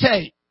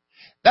 meditate.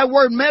 That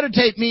word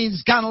meditate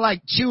means kind of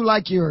like chew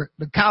like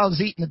the cow's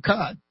eating the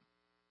cud.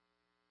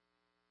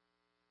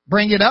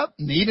 Bring it up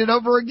and eat it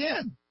over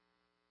again.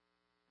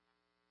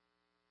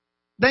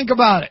 Think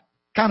about it.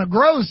 Kind of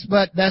gross,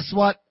 but that's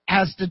what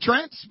has to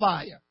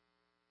transpire.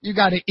 You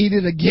got to eat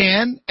it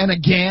again and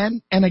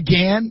again and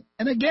again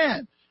and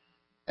again.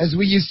 As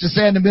we used to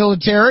say in the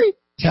military,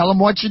 tell them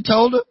what you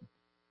told them.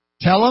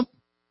 Tell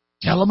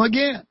them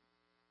again.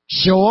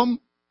 Show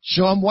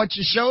them what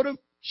you showed them.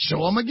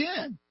 Show them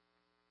again.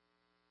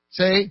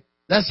 See,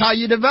 that's how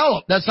you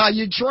develop. That's how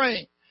you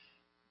train.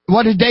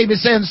 What did David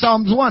say in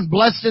Psalms 1?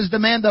 Blessed is the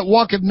man that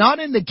walketh not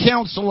in the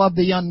counsel of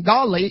the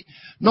ungodly,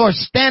 nor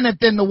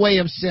standeth in the way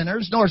of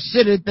sinners, nor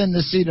sitteth in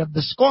the seat of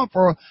the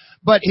scornful,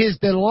 but his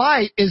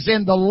delight is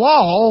in the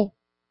law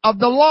of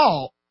the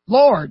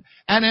Lord.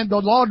 And in the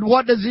Lord,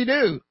 what does he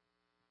do?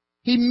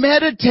 He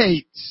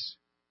meditates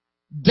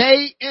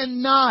day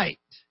and night.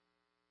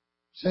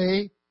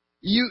 See?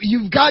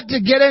 You've got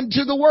to get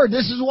into the Word.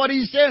 This is what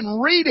he's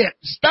saying. Read it.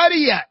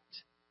 Study it.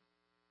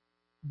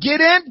 Get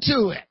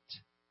into it.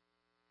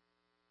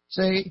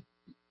 See,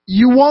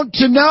 you want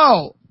to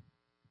know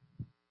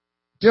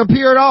to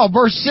appear at all.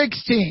 Verse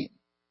 16.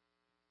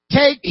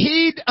 Take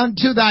heed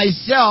unto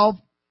thyself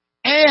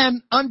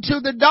and unto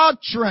the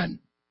doctrine.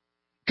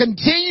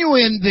 Continue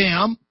in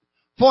them,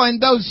 for in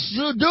those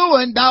so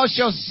doing thou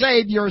shalt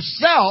save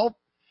yourself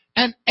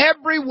and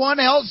everyone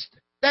else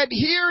that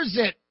hears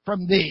it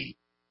from thee.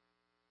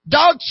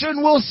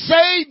 Doctrine will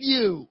save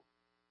you.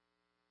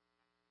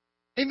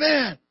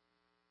 Amen.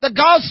 The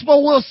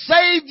gospel will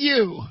save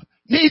you.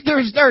 Neither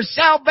is there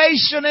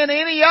salvation in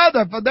any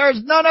other, for there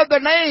is none other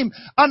name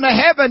under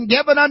heaven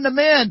given unto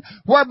men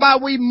whereby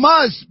we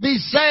must be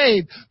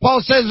saved.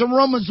 Paul says in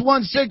Romans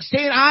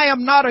 1:16, I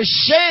am not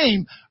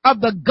ashamed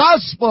of the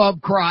gospel of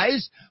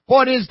Christ,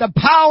 for it is the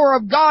power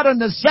of God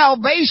unto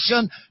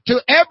salvation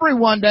to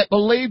everyone that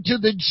believe, to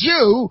the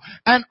Jew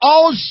and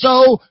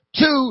also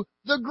to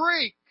the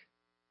Greek.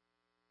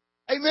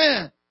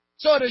 Amen.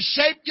 So it'll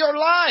shape your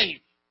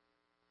life.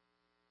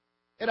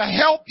 It'll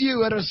help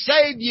you. It'll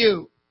save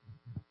you.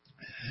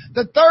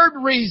 The third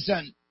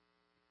reason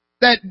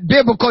that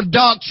biblical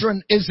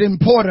doctrine is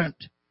important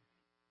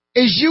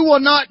is you will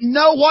not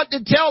know what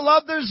to tell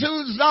others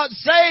who's not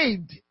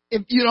saved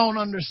if you don't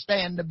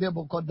understand the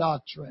biblical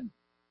doctrine.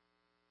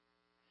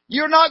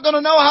 You're not going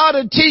to know how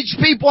to teach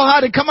people how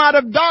to come out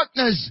of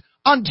darkness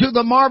unto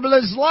the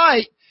marvelous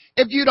light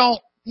if you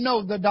don't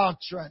know the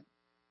doctrine.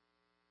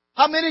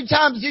 How many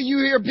times do you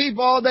hear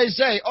people, they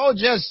say, oh,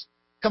 just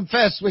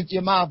confess with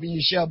your mouth and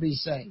you shall be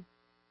saved?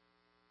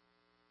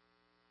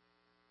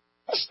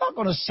 That's not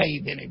going to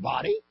save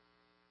anybody.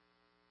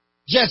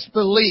 Just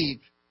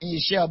believe and you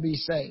shall be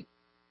saved.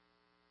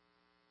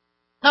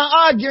 Now,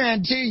 I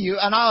guarantee you,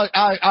 and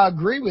I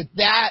agree with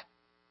that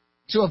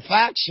to a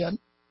faction.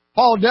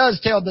 Paul does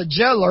tell the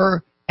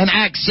jailer in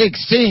Acts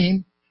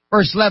 16,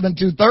 verse 11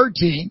 to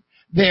 13,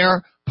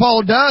 there,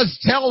 Paul does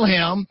tell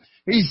him,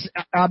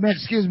 chapter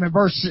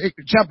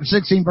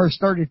 16, verse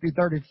 30 through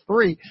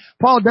 33,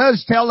 Paul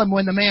does tell him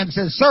when the man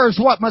says, Sirs,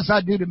 what must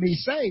I do to be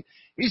saved?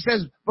 He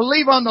says,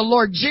 believe on the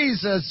Lord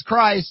Jesus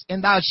Christ,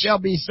 and thou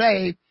shalt be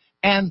saved,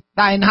 and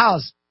thine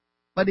house.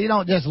 But he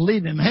don't just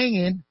leave him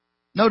hanging.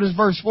 Notice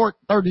verse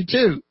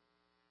 32.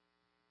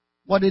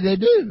 What did they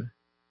do?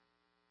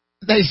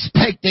 They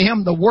spake to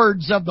him the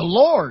words of the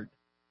Lord.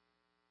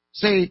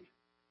 See,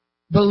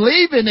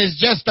 believing is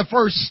just the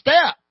first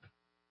step.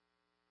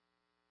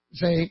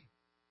 See,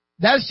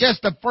 that's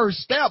just the first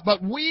step.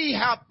 But we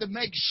have to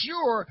make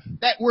sure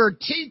that we're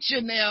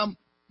teaching them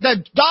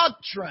the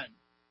doctrine.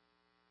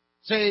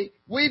 See,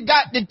 we've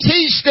got to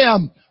teach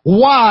them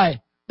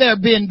why they're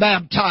being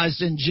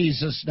baptized in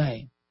Jesus'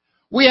 name.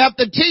 We have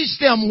to teach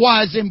them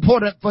why it's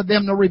important for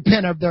them to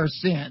repent of their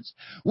sins.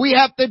 We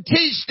have to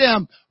teach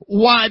them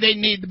why they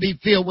need to be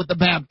filled with the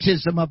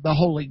baptism of the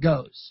Holy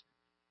Ghost.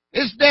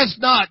 It's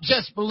just not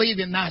just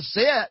believing that's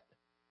it.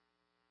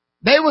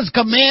 They was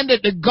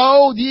commanded to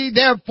go ye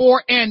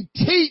therefore and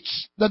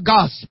teach the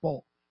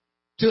gospel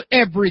to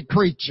every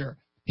creature.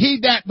 He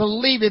that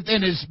believeth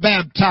and is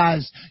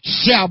baptized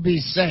shall be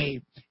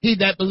saved. He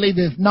that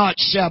believeth not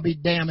shall be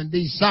damned, and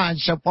these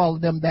signs shall follow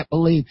them that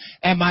believe.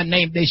 And my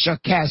name they shall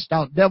cast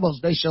out devils.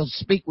 They shall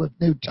speak with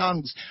new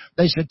tongues.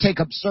 They shall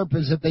take up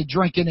serpents. If they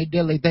drink any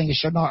deadly thing, it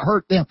shall not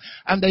hurt them.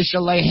 And they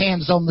shall lay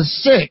hands on the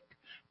sick,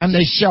 and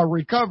they shall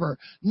recover.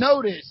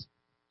 Notice,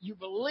 you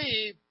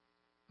believe,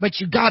 but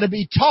you got to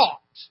be taught.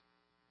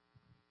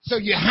 So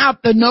you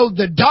have to know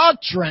the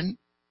doctrine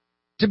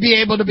to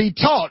be able to be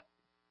taught.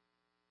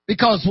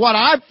 Because what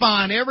I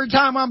find every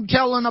time I'm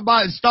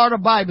start a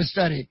Bible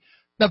study,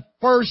 the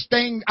first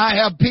thing I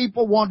have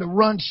people want to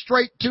run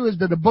straight to is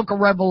to the book of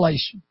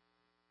Revelation.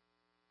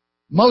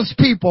 Most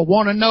people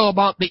want to know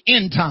about the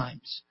end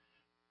times.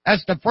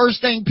 That's the first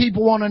thing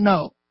people want to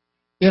know.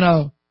 You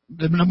know,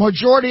 the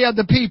majority of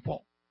the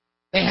people,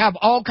 they have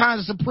all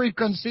kinds of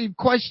preconceived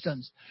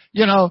questions,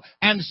 you know,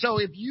 and so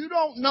if you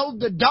don't know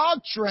the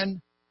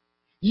doctrine,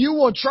 you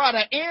will try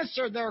to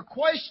answer their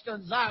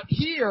questions out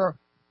here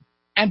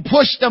and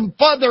push them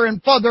further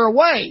and further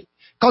away.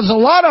 Because a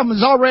lot of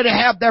them already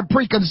have their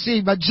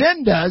preconceived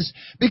agendas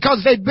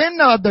because they've been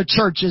to other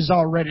churches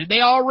already.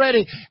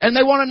 And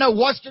they want to know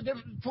what's the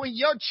difference between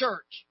your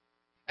church.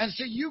 And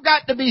so you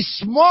got to be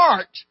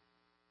smart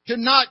to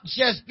not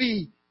just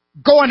be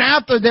going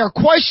after their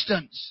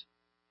questions.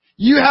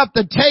 You have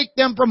to take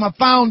them from a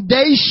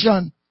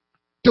foundation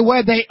to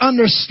where they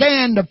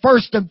understand the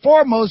first and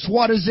foremost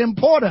what is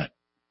important.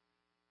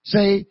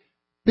 See,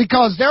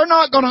 because they're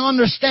not going to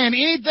understand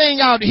anything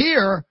out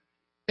here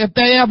if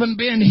they haven't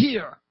been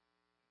here.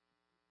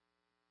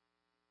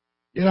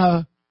 You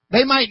know,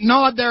 they might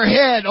nod their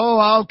head,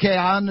 oh, okay,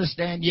 I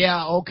understand,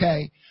 yeah,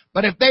 okay.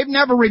 But if they've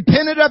never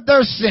repented of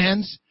their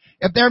sins,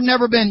 if they've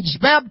never been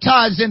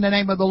baptized in the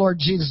name of the Lord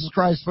Jesus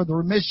Christ for the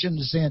remission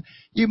of sin,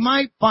 you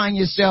might find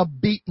yourself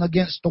beating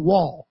against the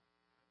wall.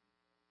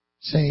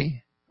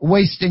 See,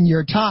 wasting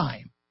your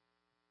time.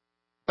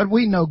 But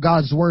we know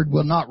God's word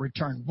will not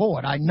return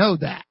void. I know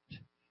that.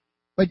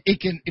 But it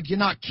can, if you're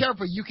not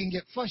careful, you can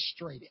get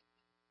frustrated.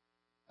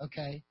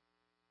 Okay?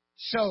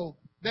 So,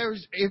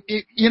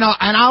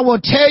 and I will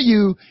tell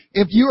you,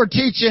 if you are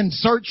teaching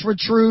search for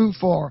truth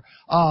or,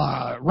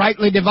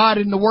 rightly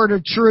dividing the word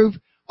of truth,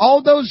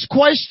 all those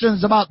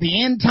questions about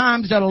the end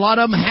times that a lot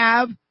of them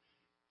have,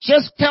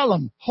 just tell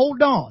them,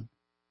 hold on.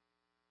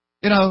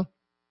 You know,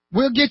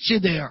 we'll get you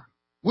there.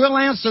 We'll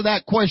answer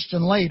that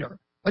question later.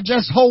 But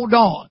just hold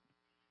on.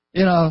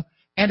 You know,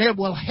 and it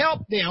will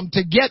help them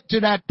to get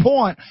to that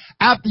point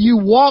after you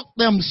walk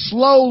them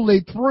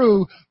slowly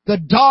through the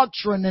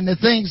doctrine and the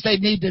things they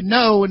need to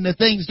know and the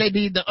things they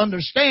need to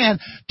understand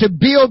to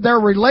build their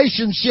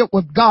relationship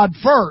with God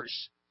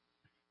first.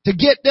 To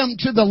get them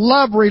to the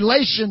love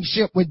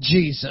relationship with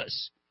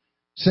Jesus.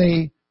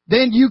 See,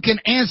 then you can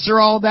answer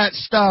all that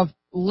stuff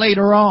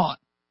later on.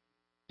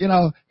 You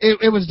know,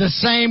 it was the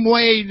same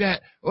way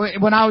that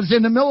when I was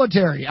in the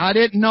military, I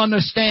didn't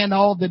understand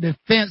all the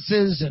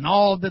defenses and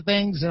all the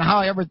things and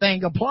how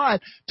everything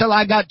applied till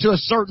I got to a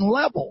certain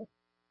level.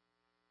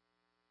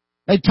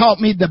 They taught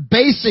me the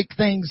basic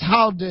things,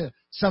 how to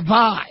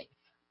survive.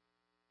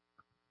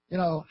 You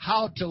know,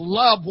 how to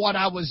love what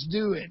I was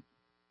doing.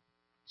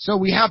 So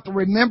we have to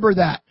remember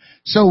that.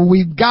 So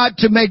we've got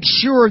to make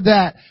sure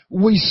that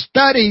we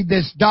study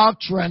this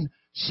doctrine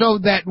so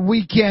that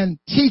we can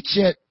teach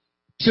it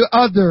to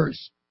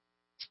others.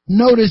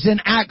 Notice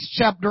in Acts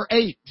chapter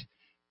 8,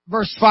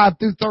 verse 5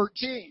 through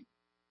 13.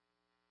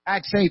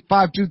 Acts 8,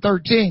 5 through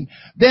 13.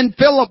 Then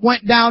Philip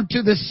went down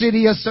to the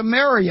city of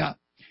Samaria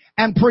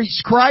and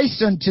preached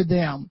Christ unto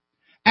them.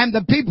 And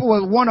the people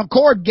with one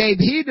accord gave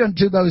heed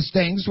unto those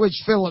things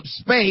which Philip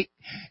spake,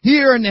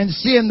 hearing and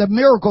seeing the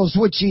miracles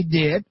which he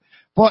did.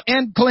 For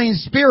unclean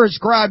spirits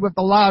cried with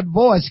a loud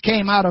voice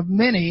came out of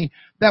many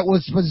that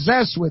was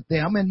possessed with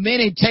them, and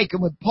many taken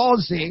with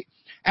palsy,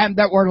 and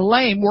that were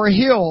lame were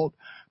healed.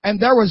 And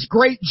there was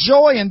great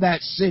joy in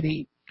that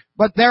city.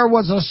 But there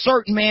was a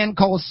certain man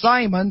called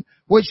Simon,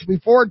 which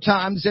before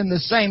times in the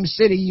same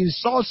city used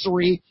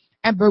sorcery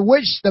and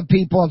bewitched the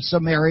people of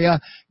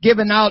Samaria,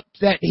 giving out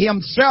that he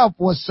himself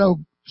was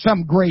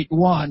some great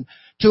one,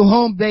 to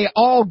whom they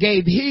all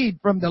gave heed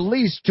from the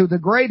least to the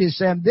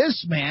greatest. And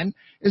this man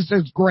is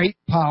the great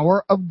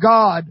power of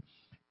God.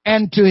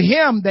 And to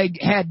him they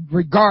had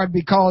regard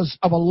because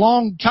of a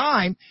long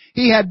time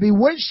he had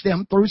bewitched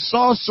them through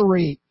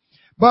sorcery.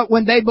 But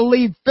when they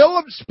believed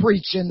Philip's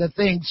preaching the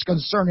things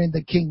concerning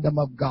the kingdom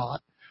of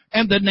God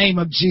and the name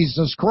of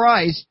Jesus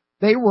Christ,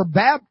 they were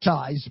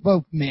baptized,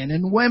 both men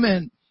and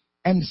women.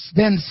 And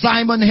then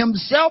Simon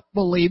himself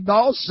believed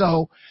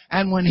also.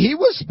 And when he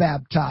was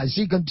baptized,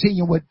 he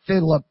continued with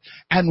Philip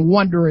and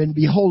wondering,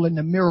 beholding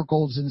the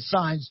miracles and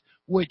signs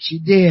which he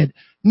did.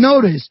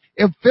 Notice,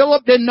 if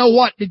Philip didn't know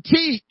what to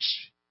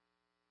teach,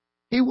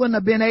 he wouldn't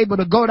have been able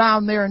to go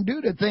down there and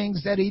do the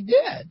things that he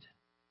did.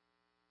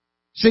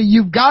 So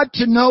you've got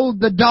to know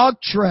the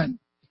doctrine.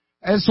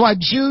 That's why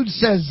Jude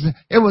says,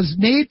 it was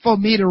needful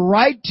me to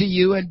write to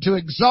you and to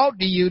exhort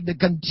to you to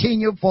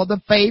continue for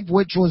the faith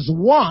which was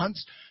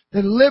once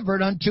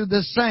delivered unto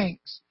the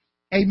saints.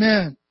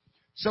 Amen.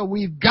 So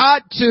we've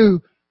got to,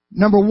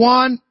 number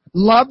one,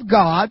 love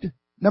God.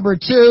 Number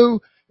two,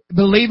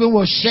 believing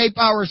will shape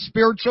our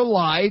spiritual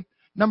life.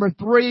 Number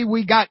three,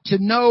 we got to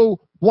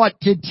know what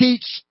to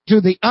teach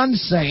to the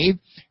unsaved.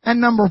 And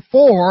number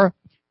four,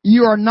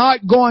 you are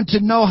not going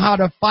to know how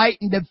to fight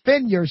and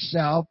defend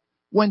yourself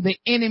when the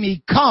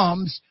enemy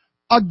comes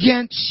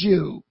against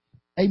you.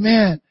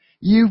 Amen.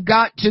 You've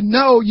got to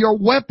know your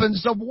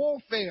weapons of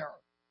warfare.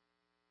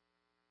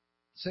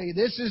 See,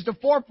 this is the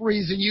fourth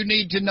reason you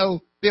need to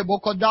know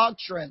biblical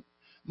doctrine.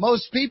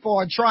 Most people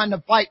are trying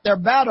to fight their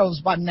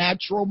battles by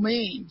natural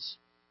means.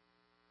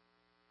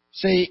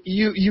 See,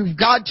 you've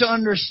got to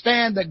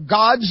understand that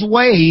God's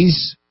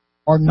ways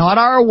are not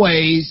our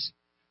ways,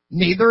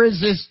 neither is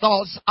His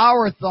thoughts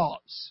our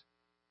thoughts.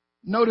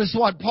 Notice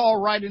what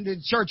Paul writing to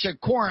the church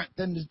at Corinth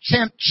in the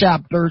 10th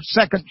chapter,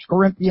 2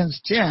 Corinthians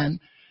 10,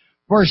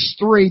 verse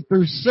 3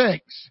 through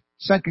 6.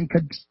 2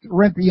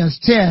 Corinthians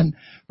 10,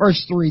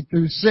 verse 3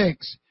 through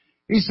 6.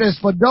 He says,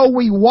 for though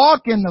we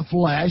walk in the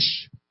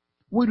flesh,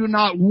 we do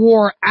not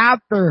war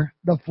after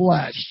the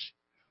flesh.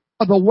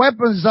 For the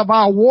weapons of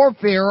our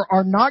warfare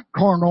are not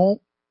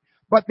carnal,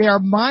 but they are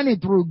mighty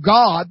through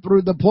God,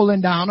 through the pulling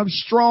down of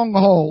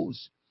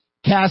strongholds,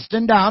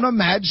 casting down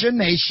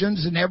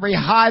imaginations and every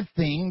high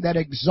thing that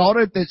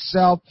exalteth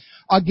itself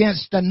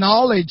against the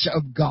knowledge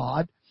of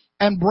God,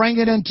 and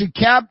bringing into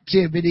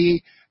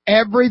captivity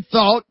every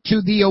thought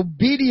to the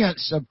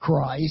obedience of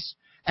Christ,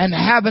 and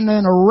having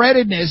in a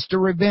readiness to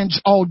revenge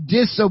all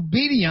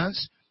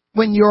disobedience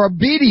when your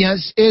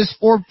obedience is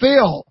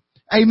fulfilled.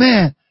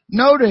 Amen.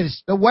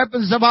 Notice, the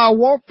weapons of our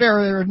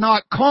warfare are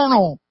not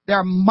carnal.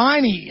 They're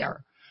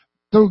mightier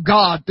through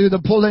God, through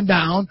the pulling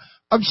down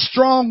of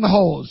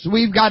strongholds.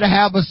 We've got to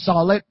have a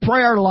solid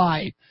prayer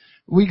life.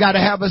 We got to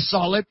have a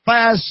solid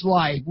fast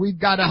life. We've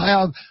got to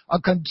have a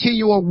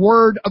continual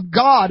word of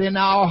God in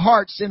our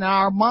hearts, in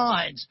our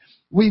minds.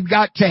 We've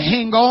got to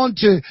hang on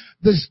to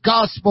this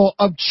gospel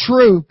of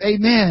truth.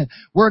 Amen.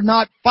 We're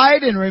not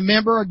fighting,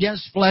 remember,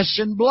 against flesh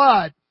and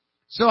blood.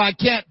 So I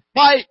can't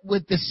fight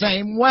with the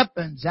same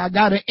weapons. I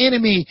got an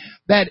enemy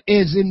that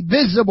is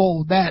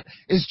invisible, that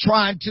is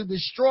trying to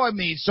destroy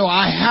me. So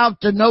I have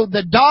to know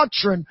the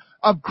doctrine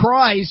of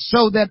Christ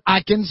so that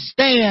I can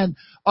stand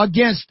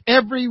against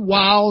every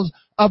wiles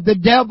of the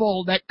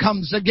devil that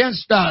comes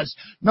against us.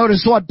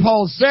 Notice what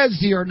Paul says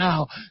here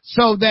now.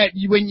 So that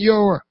when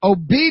your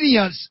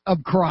obedience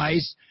of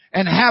Christ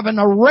and having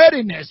a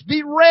readiness,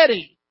 be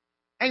ready.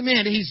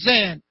 Amen. He's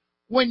saying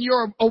when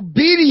your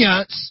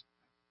obedience,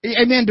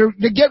 amen,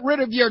 to get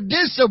rid of your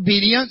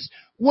disobedience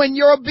when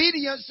your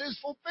obedience is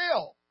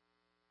fulfilled.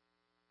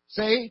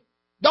 See?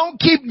 Don't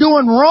keep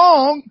doing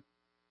wrong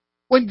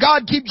when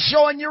God keeps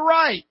showing you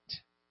right.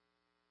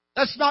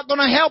 That's not going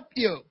to help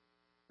you.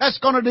 That's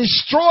going to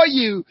destroy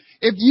you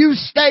if you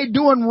stay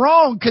doing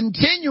wrong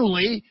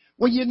continually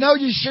when you know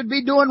you should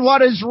be doing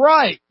what is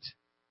right.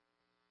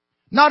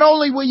 Not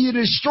only will you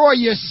destroy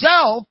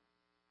yourself,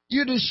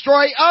 you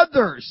destroy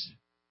others.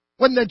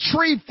 When the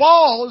tree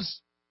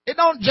falls, it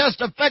don't just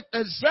affect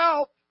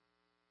itself.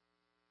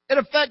 It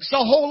affects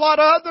a whole lot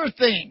of other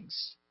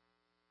things.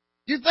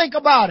 You think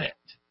about it.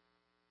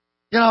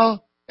 You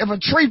know, if a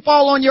tree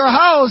fall on your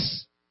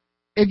house,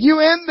 if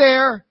you in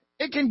there,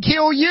 it can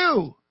kill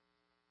you.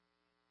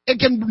 It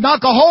can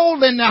knock a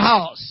hole in the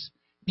house.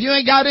 If you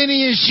ain't got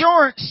any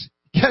insurance,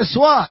 guess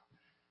what?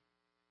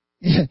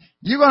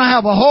 You're going to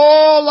have a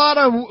whole lot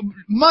of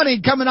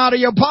money coming out of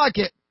your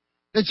pocket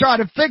to try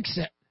to fix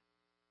it.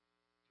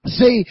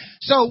 See,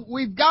 so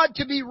we've got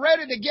to be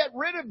ready to get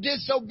rid of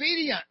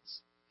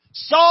disobedience.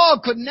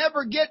 Saul could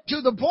never get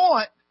to the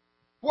point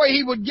where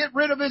he would get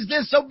rid of his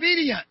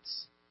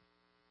disobedience.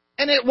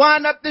 And it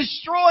wound up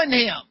destroying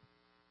him.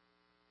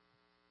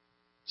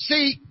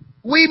 See,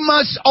 we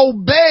must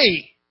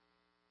obey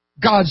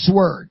God's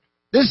word.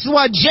 This is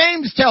what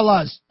James tells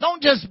us.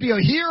 Don't just be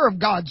a hearer of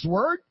God's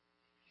word.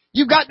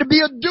 You've got to be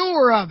a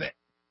doer of it.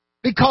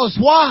 Because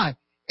why?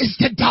 It's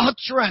the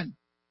doctrine.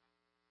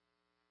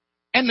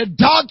 And the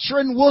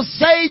doctrine will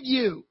save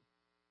you.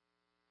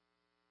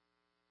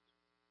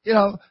 You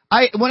know,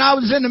 when I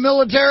was in the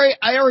military,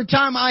 every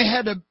time I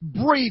had to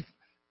brief,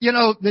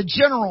 the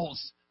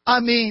generals,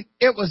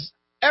 it was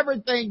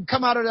everything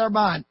come out of their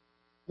mind.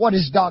 What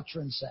does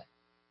doctrine say?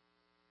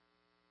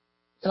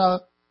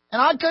 And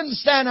I couldn't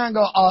stand there and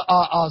go,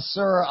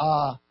 sir,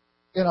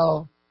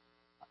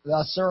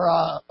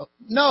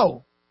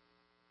 no.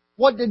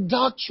 What did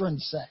doctrine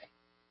say?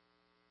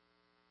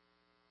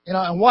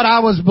 And what I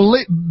was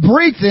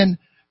briefing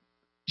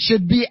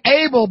should be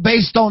able,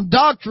 based on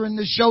doctrine,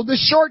 to show the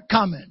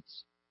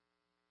shortcomings.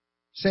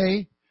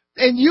 See?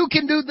 And you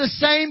can do the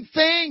same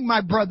thing,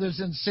 my brothers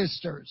and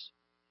sisters.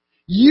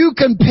 You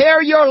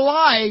compare your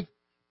life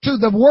to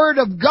the Word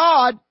of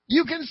God,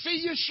 you can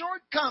see your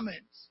shortcomings.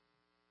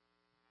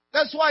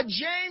 That's why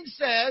James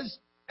says,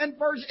 in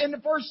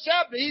the first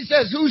chapter, he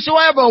says,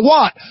 whosoever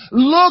what?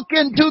 Look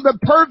into the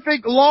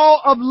perfect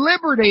law of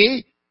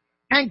liberty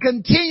and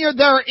continue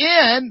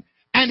therein,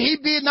 and he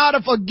be not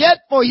a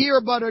forgetful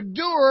hearer, but a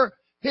doer,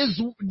 his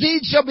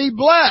deed shall be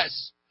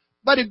blessed.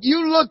 But if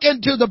you look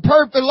into the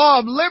perfect law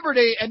of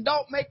liberty and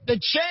don't make the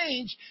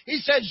change, he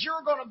says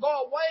you're going to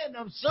go away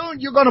and soon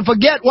you're going to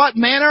forget what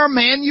manner of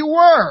man you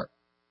were.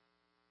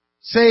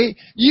 See,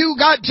 you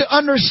got to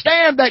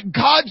understand that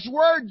God's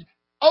Word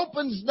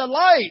opens the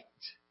light.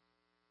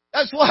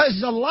 That's why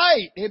it's a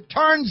light. It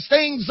turns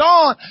things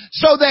on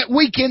so that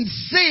we can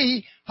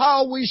see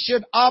how we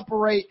should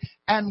operate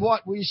and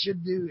what we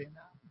should do.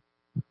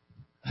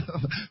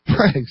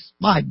 Praise.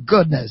 My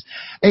goodness.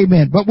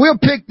 Amen. But we'll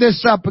pick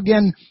this up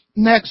again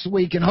next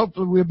week, and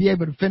hopefully we'll be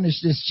able to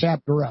finish this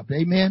chapter up.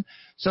 Amen.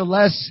 So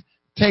let's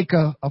take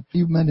a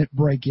few minute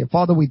break here.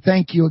 Father, we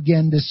thank you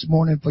again this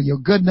morning for your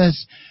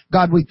goodness.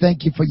 God, we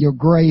thank you for your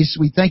grace.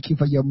 We thank you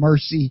for your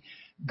mercy.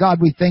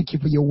 God, we thank you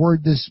for your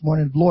word this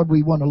morning. Lord,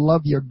 we want to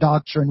love your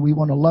doctrine. We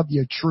want to love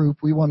your truth.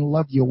 We want to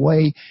love your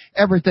way.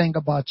 Everything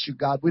about you,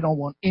 God. We don't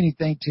want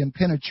anything to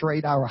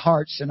penetrate our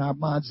hearts and our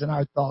minds and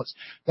our thoughts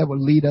that will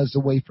lead us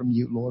away from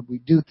you, Lord. We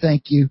do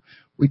thank you.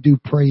 We do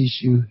praise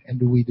you, and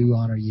we do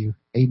honor you.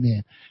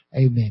 Amen.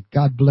 Amen.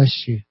 God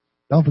bless you.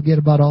 Don't forget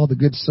about all the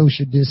good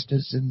social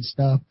distance and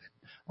stuff,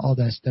 all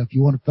that stuff.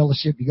 You want a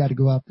fellowship, you got to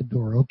go out the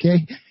door,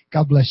 okay?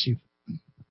 God bless you.